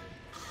yet.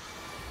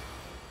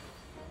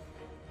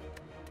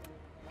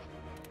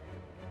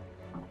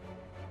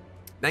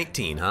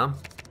 $19, huh?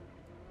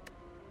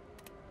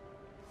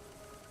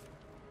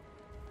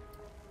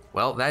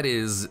 Well, that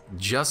is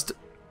just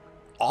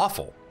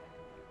awful.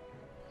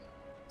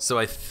 So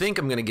I think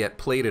I'm gonna get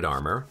plated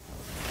armor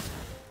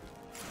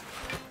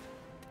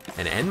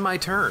and end my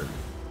turn.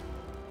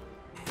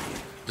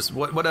 Just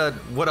what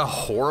a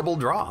horrible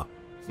draw.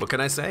 What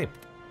can I say?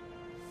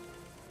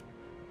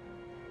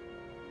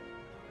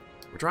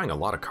 We're drawing a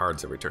lot of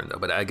cards every turn though,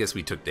 but I guess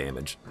we took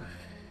damage.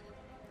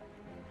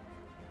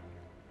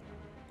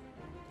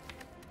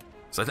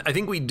 So I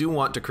think we do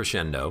want to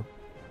crescendo.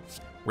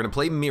 We're gonna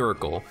play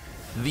Miracle.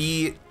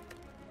 The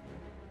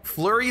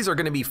flurries are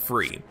gonna be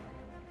free.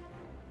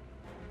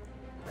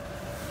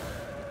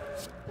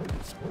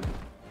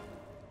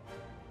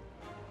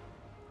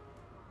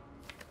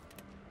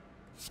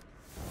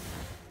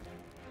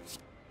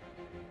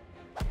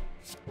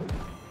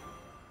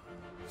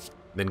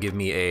 Then give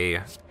me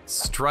a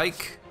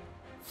strike,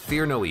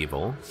 fear no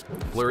evil,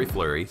 flurry,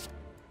 flurry,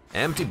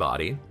 empty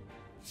body,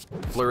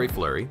 flurry,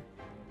 flurry.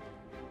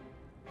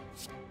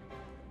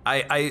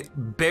 I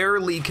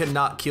barely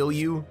cannot kill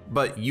you,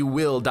 but you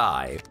will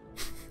die.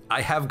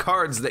 I have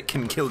cards that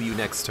can kill you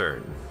next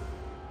turn.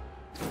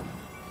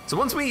 So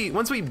once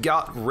we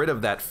got rid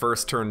of that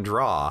first turn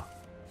draw,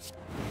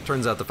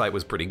 turns out the fight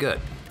was pretty good.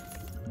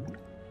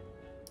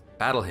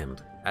 Battle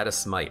Hymned, add a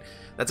smite.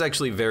 That's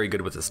actually very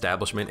good with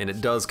Establishment, and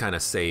it does kind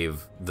of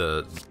save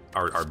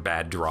our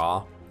bad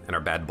draw and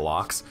our bad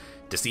blocks.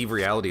 Deceive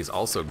Reality is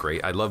also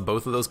great. I love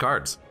both of those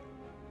cards.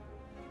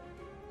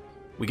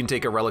 We can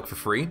take a relic for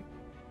free.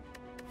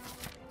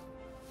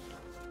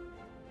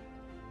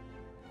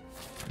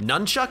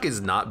 Nunchuck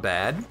is not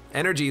bad.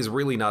 Energy is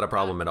really not a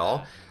problem at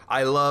all.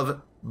 I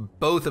love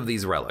both of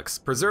these relics.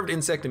 Preserved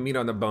Insect and Meat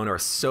on the Bone are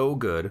so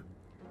good.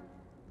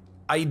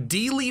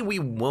 Ideally, we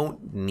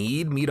won't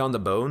need Meat on the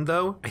Bone,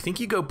 though. I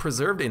think you go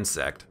Preserved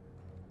Insect,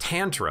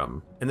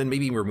 Tantrum, and then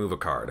maybe remove a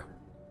card.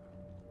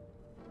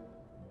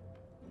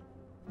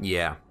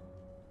 Yeah.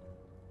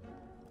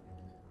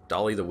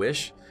 Dolly the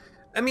Wish?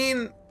 I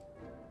mean,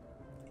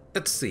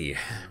 let's see.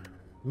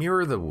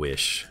 Mirror the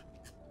Wish.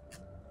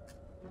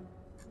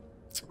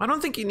 I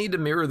don't think you need to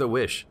Mirror the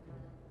Wish.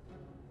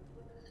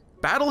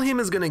 Battle Hymn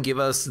is gonna give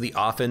us the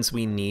offense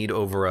we need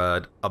over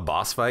a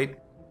boss fight.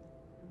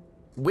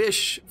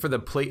 Wish for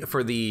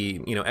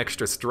the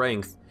extra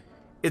strength,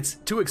 it's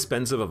too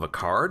expensive of a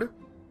card.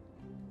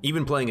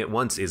 Even playing it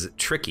once is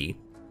tricky.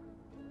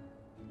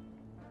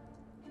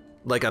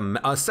 Like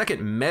a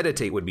second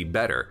Meditate would be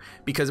better,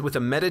 because with a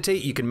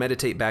Meditate you can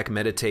meditate back,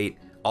 meditate,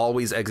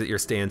 always exit your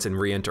stance and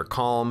re-enter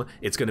Calm.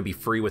 It's going to be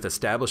free with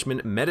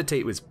Establishment.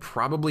 Meditate was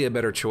probably a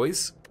better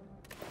choice.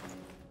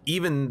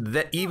 Even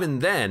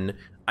then,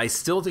 I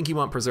still think you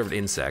want Preserved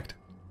Insect.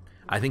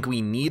 I think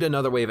we need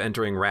another way of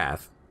entering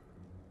Wrath.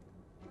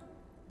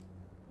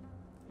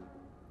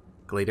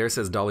 Glader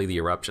says Dolly the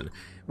Eruption,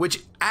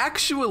 which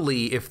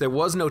actually, if there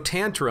was no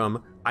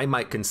Tantrum, I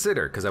might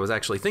consider, because I was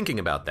actually thinking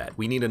about that.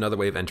 We need another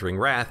way of entering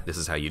Wrath. This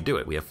is how you do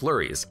it. We have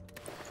Flurries.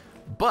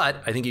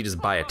 But I think you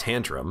just buy a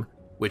Tantrum,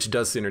 which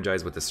does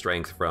synergize with the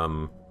strength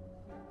from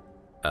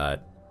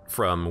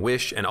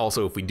Wish, and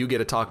also if we do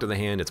get a Talk to the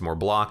Hand, it's more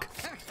block.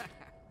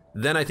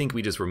 Then I think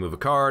we just remove a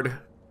card.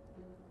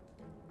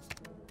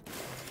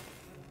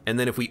 And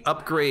then if we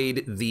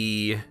upgrade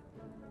the...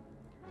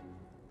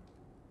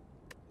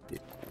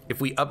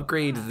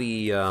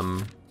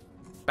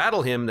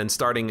 Battle Hymn, then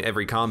starting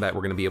every combat,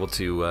 we're gonna be able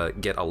to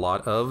get a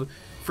lot of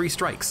free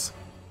strikes.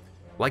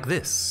 Like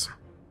this.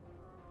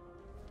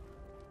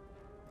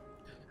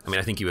 I mean,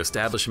 I think you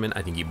Establishment,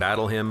 I think you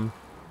Battle Hymn.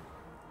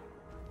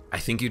 I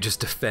think you just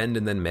defend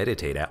and then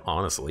meditate,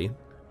 honestly.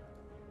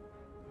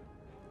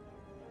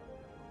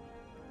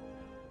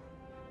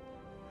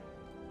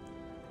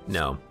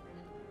 No.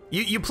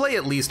 You play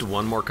at least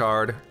one more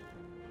card.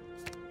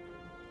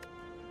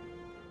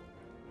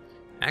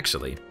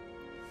 Actually,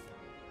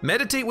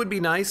 Meditate would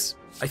be nice.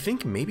 I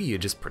think maybe you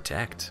just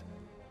Protect.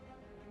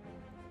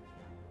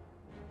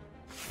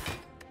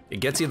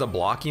 It gets you the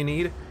block you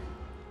need.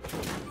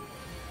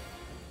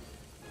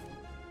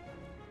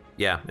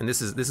 Yeah, and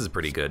this is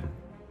pretty good.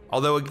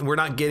 Although we're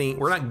not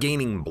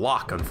gaining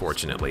block,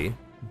 unfortunately,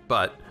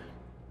 but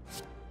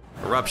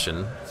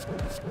Eruption.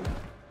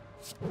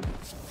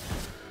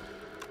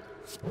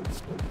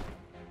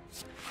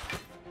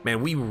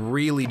 Man, we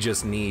really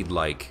just need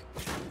like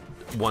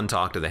one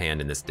Talk to the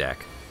Hand in this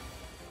deck.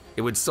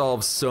 It would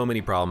solve so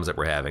many problems that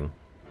we're having.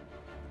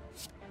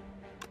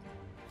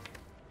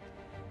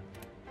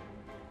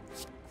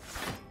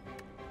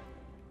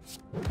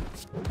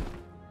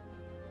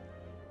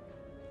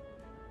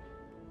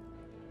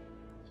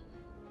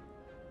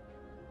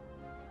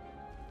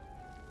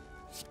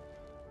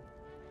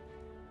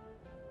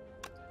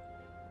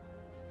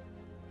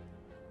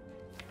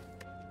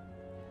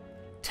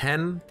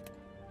 $10,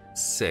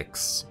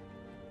 $6.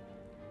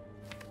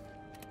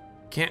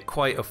 Can't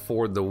quite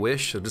afford the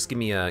wish, so just give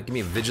me a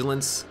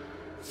vigilance.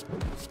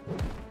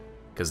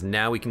 Because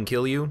now we can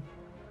kill you.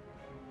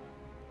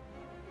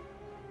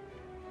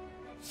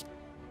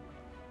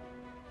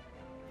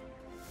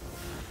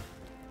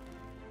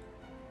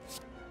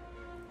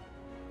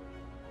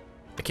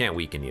 I can't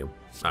weaken you.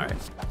 All right.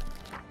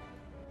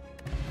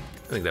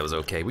 I think that was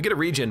okay. We get a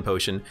regen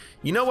potion.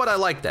 You know what? I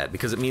like that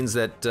because it means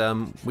that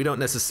we don't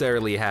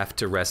necessarily have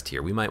to rest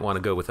here. We might want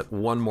to go with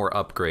one more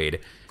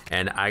upgrade.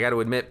 And I got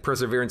to admit,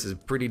 Perseverance is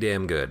pretty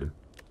damn good.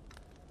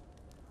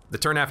 The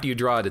turn after you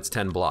draw it, it's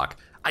 10 block.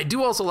 I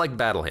do also like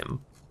Battle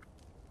Hymn,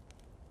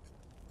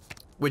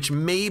 which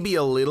may be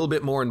a little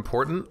bit more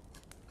important,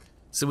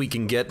 so we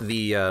can get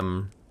the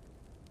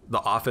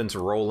offense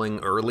rolling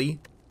early.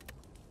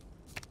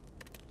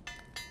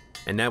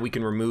 And now we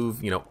can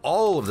remove, you know,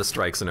 all of the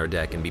strikes in our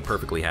deck and be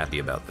perfectly happy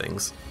about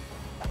things.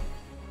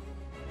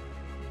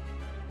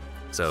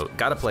 So,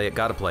 gotta play it,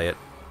 gotta play it.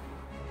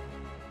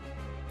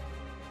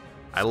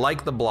 I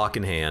like the block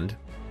in hand.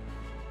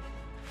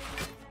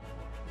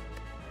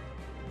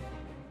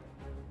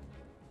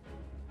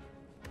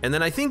 And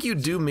then I think you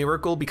do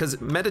Miracle because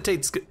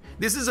Meditate's...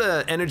 This is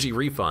a energy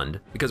refund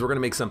because we're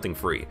gonna make something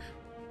free.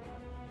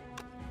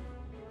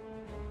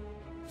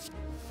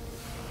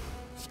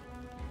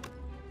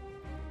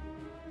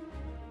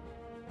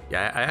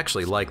 Yeah, I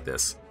actually like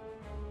this.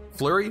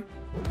 Flurry,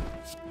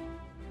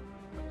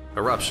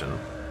 Eruption,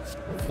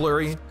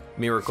 Flurry,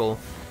 Miracle,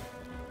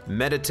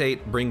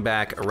 Meditate, bring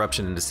back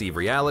Eruption and Deceive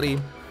Reality.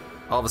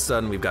 All of a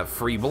sudden we've got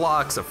free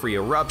blocks, a free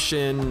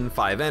Eruption,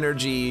 5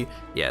 energy.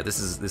 Yeah, this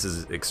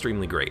is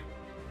extremely great.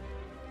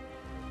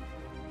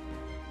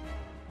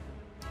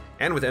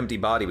 And with Empty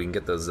Body we can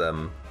get those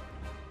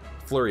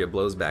Flurry of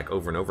Blows back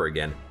over and over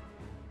again.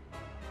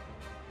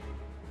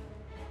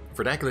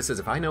 Vernacular says,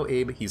 if I know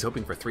Abe, he's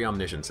hoping for 3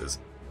 Omnisciences.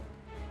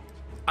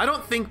 I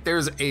don't think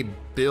there's a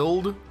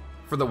build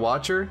for the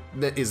Watcher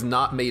that is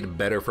not made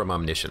better from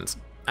Omniscience.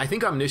 I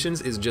think Omniscience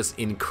is just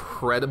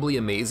incredibly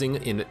amazing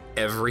in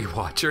every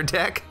Watcher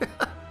deck.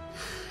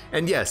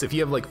 And yes, if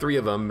you have like 3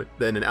 of them,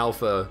 then an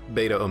Alpha,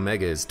 Beta,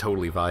 Omega is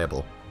totally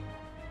viable.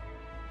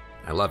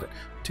 I love it.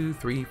 2,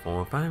 3,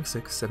 4, 5,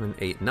 6, 7,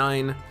 8,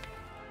 9.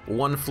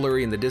 1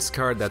 Flurry in the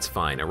discard, that's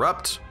fine.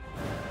 Erupt.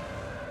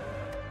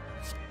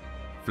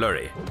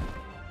 Flurry.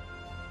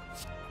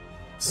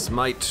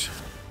 Smite.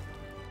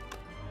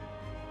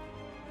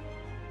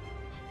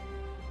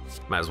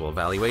 Might as well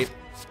evaluate.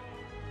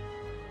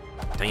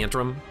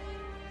 Tantrum.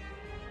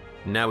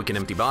 Now we can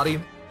Empty Body.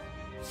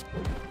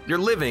 You're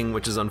living,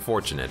 which is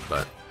unfortunate,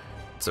 but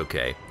it's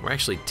okay. We're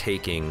actually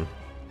taking...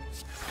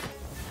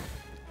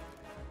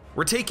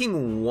 We're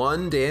taking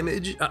 1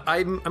 damage.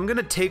 I'm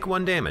gonna take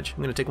 1 damage.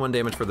 I'm gonna take 1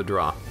 damage for the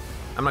draw.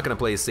 I'm not gonna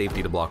play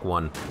safety to block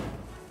 1.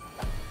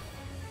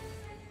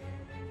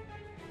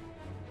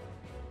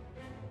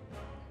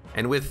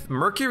 And with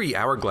Mercury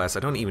Hourglass, I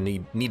don't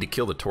even need to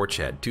kill the Torch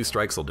Head. 2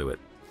 strikes will do it.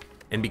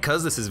 And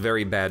because this is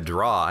very bad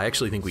draw, I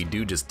actually think we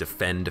do just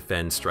defend,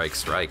 defend, strike,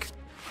 strike.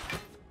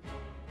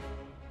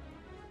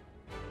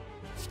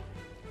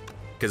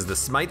 Because the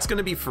Smite's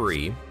gonna be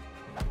free.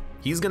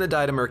 He's gonna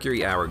die to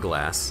Mercury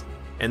Hourglass.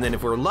 And then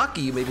if we're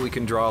lucky, maybe we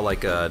can draw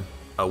like a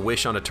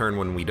Wish on a turn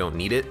when we don't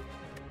need it.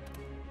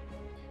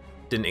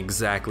 Didn't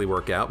exactly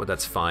work out, but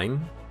that's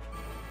fine.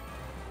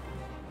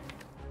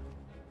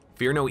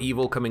 Fear No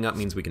Evil coming up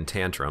means we can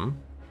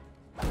Tantrum.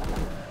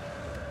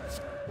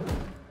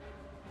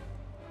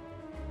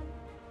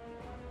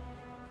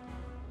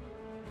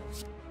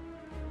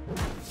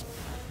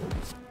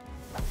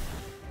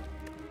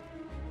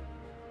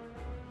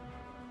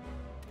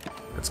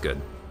 That's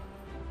good.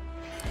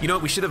 You know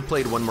what, we should have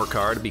played 1 more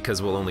card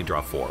because we'll only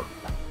draw 4.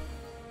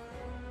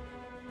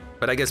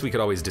 But I guess we could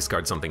always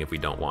discard something if we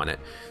don't want it.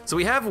 So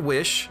we have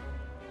Wish.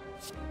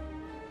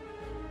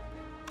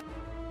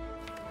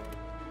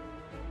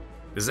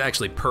 This is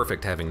actually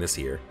perfect having this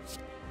here.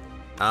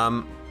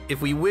 If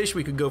we wish,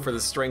 we could go for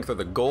the Strength or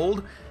the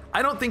Gold.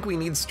 I don't think we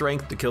need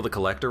Strength to kill the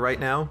Collector right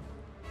now.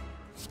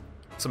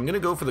 So I'm gonna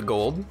go for the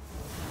Gold.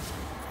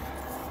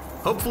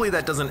 Hopefully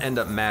that doesn't end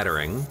up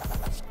mattering.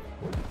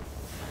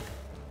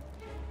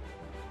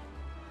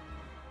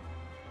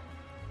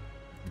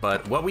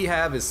 But what we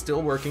have is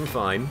still working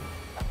fine.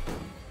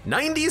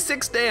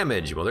 96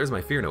 damage! Well, there's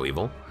my Fear No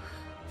Evil.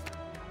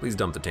 Please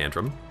dump the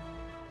Tantrum.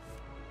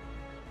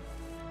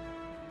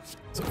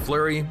 So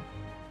Flurry.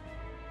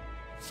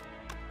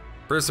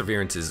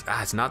 Perseverance is,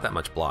 it's not that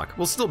much block.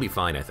 We'll still be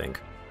fine, I think.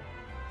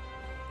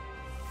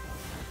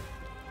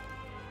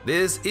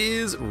 This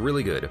is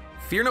really good.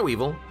 Fear No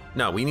Evil.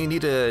 No, we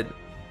need to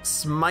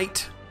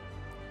Smite,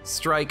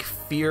 Strike,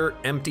 Fear,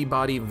 Empty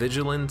Body,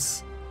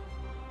 Vigilance.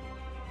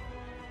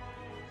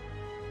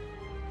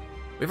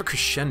 We have a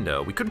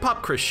Crescendo. We could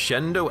pop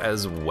Crescendo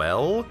as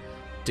well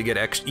to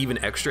get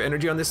even extra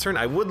energy on this turn.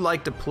 I would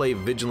like to play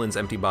Vigilance,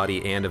 Empty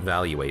Body, and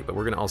Evaluate, but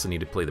we're gonna also need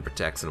to play the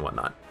Protects and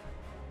whatnot.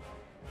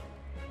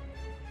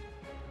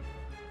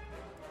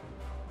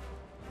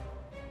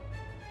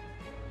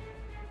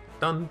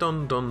 Dun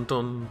dun dun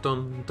dun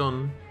dun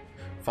dun.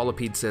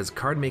 Followpede says,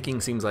 card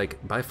making seems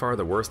like by far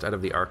the worst out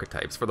of the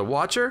archetypes. For the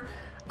Watcher,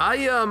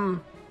 I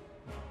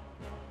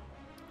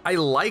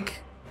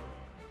like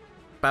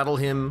Battle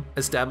Hymn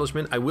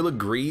Establishment. I will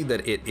agree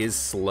that it is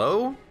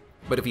slow,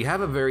 but if you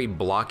have a very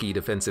blocky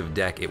defensive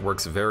deck, it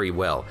works very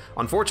well.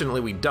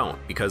 Unfortunately, we don't,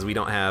 because we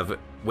don't have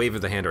Wave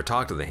of the Hand or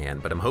Talk to the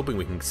Hand, but I'm hoping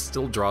we can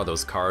still draw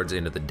those cards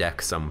into the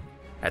deck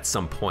at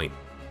some point.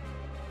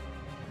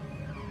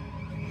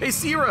 Hey,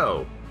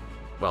 Zero!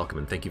 Welcome,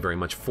 and thank you very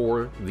much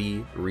for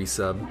the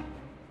resub.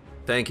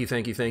 Thank you,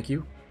 thank you, thank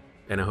you.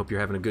 And I hope you're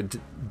having a good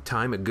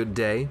time, a good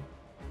day.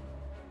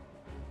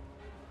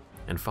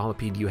 And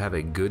Followpede, you have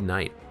a good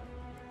night.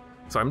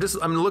 So I'm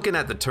looking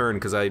at the turn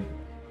because I'm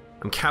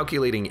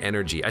calculating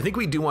energy. I think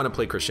we do want to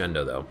play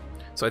Crescendo though.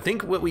 So I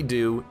think what we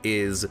do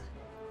is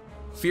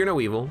Fear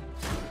No Evil,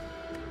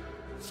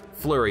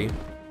 Flurry,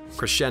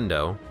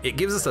 Crescendo. It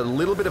gives us a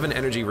little bit of an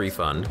energy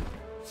refund.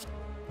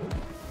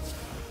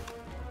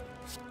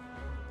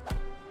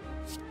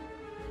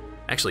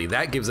 Actually,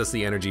 that gives us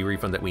the energy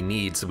refund that we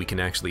need so we can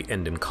actually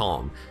end in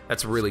calm.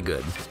 That's really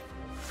good.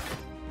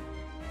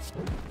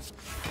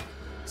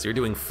 So you're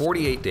doing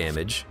 48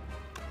 damage.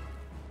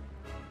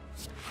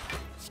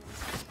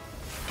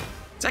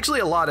 It's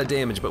actually a lot of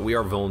damage, but we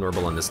are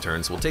vulnerable on this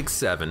turn, so we'll take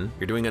 7.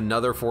 You're doing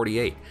another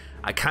 48.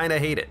 I kinda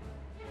hate it.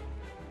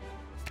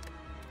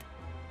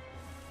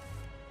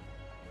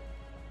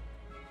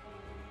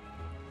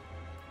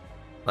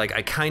 Like,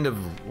 I kind of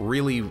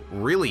really,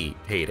 really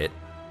hate it.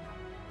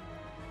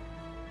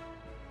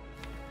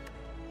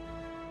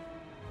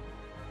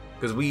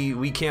 Because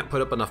we can't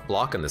put up enough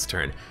block on this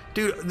turn.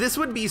 Dude, this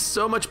would be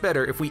so much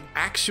better if we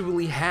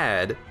actually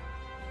had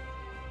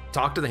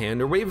Talk to the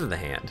Hand or Wave of the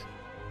Hand.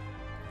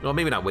 Well,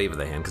 maybe not Wave of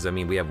the Hand, because I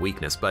mean, we have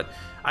weakness, but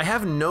I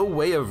have no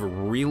way of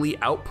really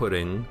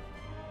outputting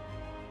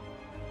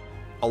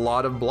a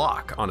lot of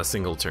block on a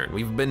single turn.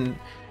 We've been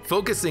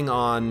focusing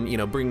on, you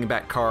know, bringing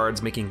back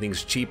cards, making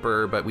things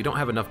cheaper, but we don't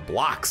have enough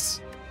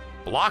blocks.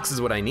 Blocks is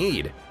what I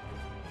need.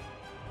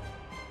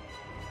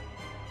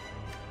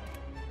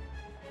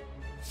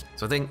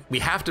 So I think we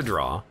have to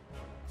draw.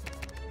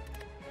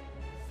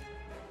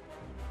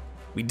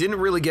 We didn't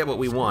really get what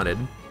we wanted.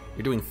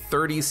 You're doing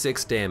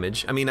 36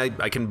 damage. I mean, I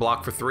can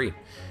block for 3.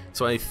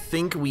 So I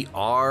think we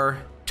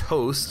are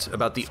toast.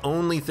 About the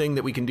only thing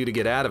that we can do to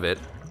get out of it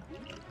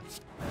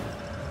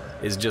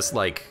is just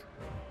like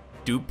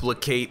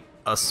duplicate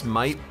a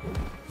smite.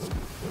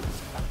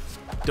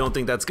 Don't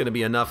think that's gonna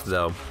be enough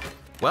though.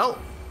 Well,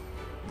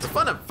 it's a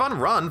fun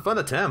run, fun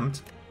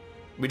attempt.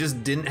 We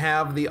just didn't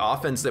have the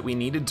offense that we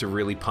needed to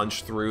really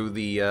punch through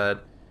the,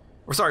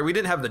 or sorry, we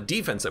didn't have the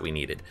defense that we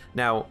needed.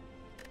 Now,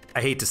 I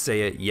hate to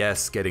say it,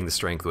 yes, getting the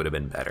strength would have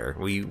been better.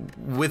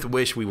 With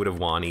Wish, we would have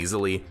won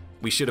easily.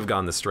 We should have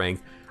gone the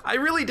strength. I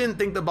really didn't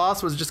think the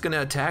boss was just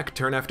gonna attack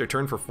turn after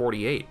turn for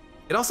 48.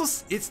 It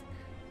also, it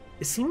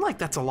seemed like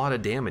that's a lot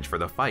of damage for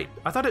the fight.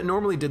 I thought it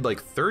normally did like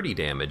 30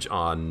 damage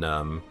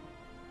on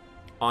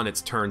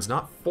its turns,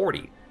 not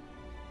 40.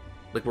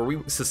 Like, were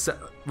we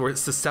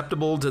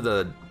susceptible to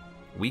the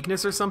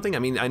weakness or something? I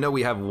mean, I know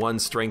we have 1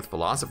 strength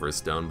Philosopher's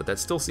Stone, but that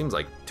still seems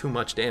like too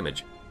much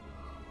damage.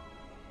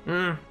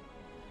 I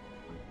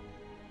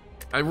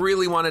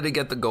really wanted to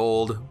get the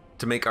gold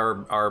to make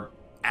our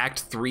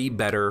Act 3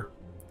 better,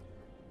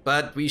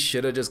 but we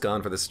should have just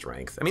gone for the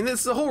strength. I mean,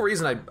 this is the whole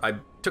reason I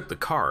took the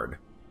card.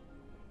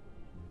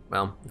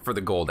 Well, for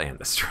the gold and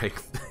the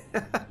strength.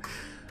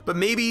 But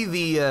maybe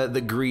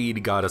the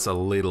greed got us a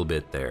little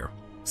bit there.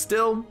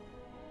 Still,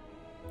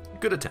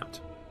 good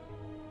attempt,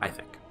 I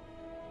think.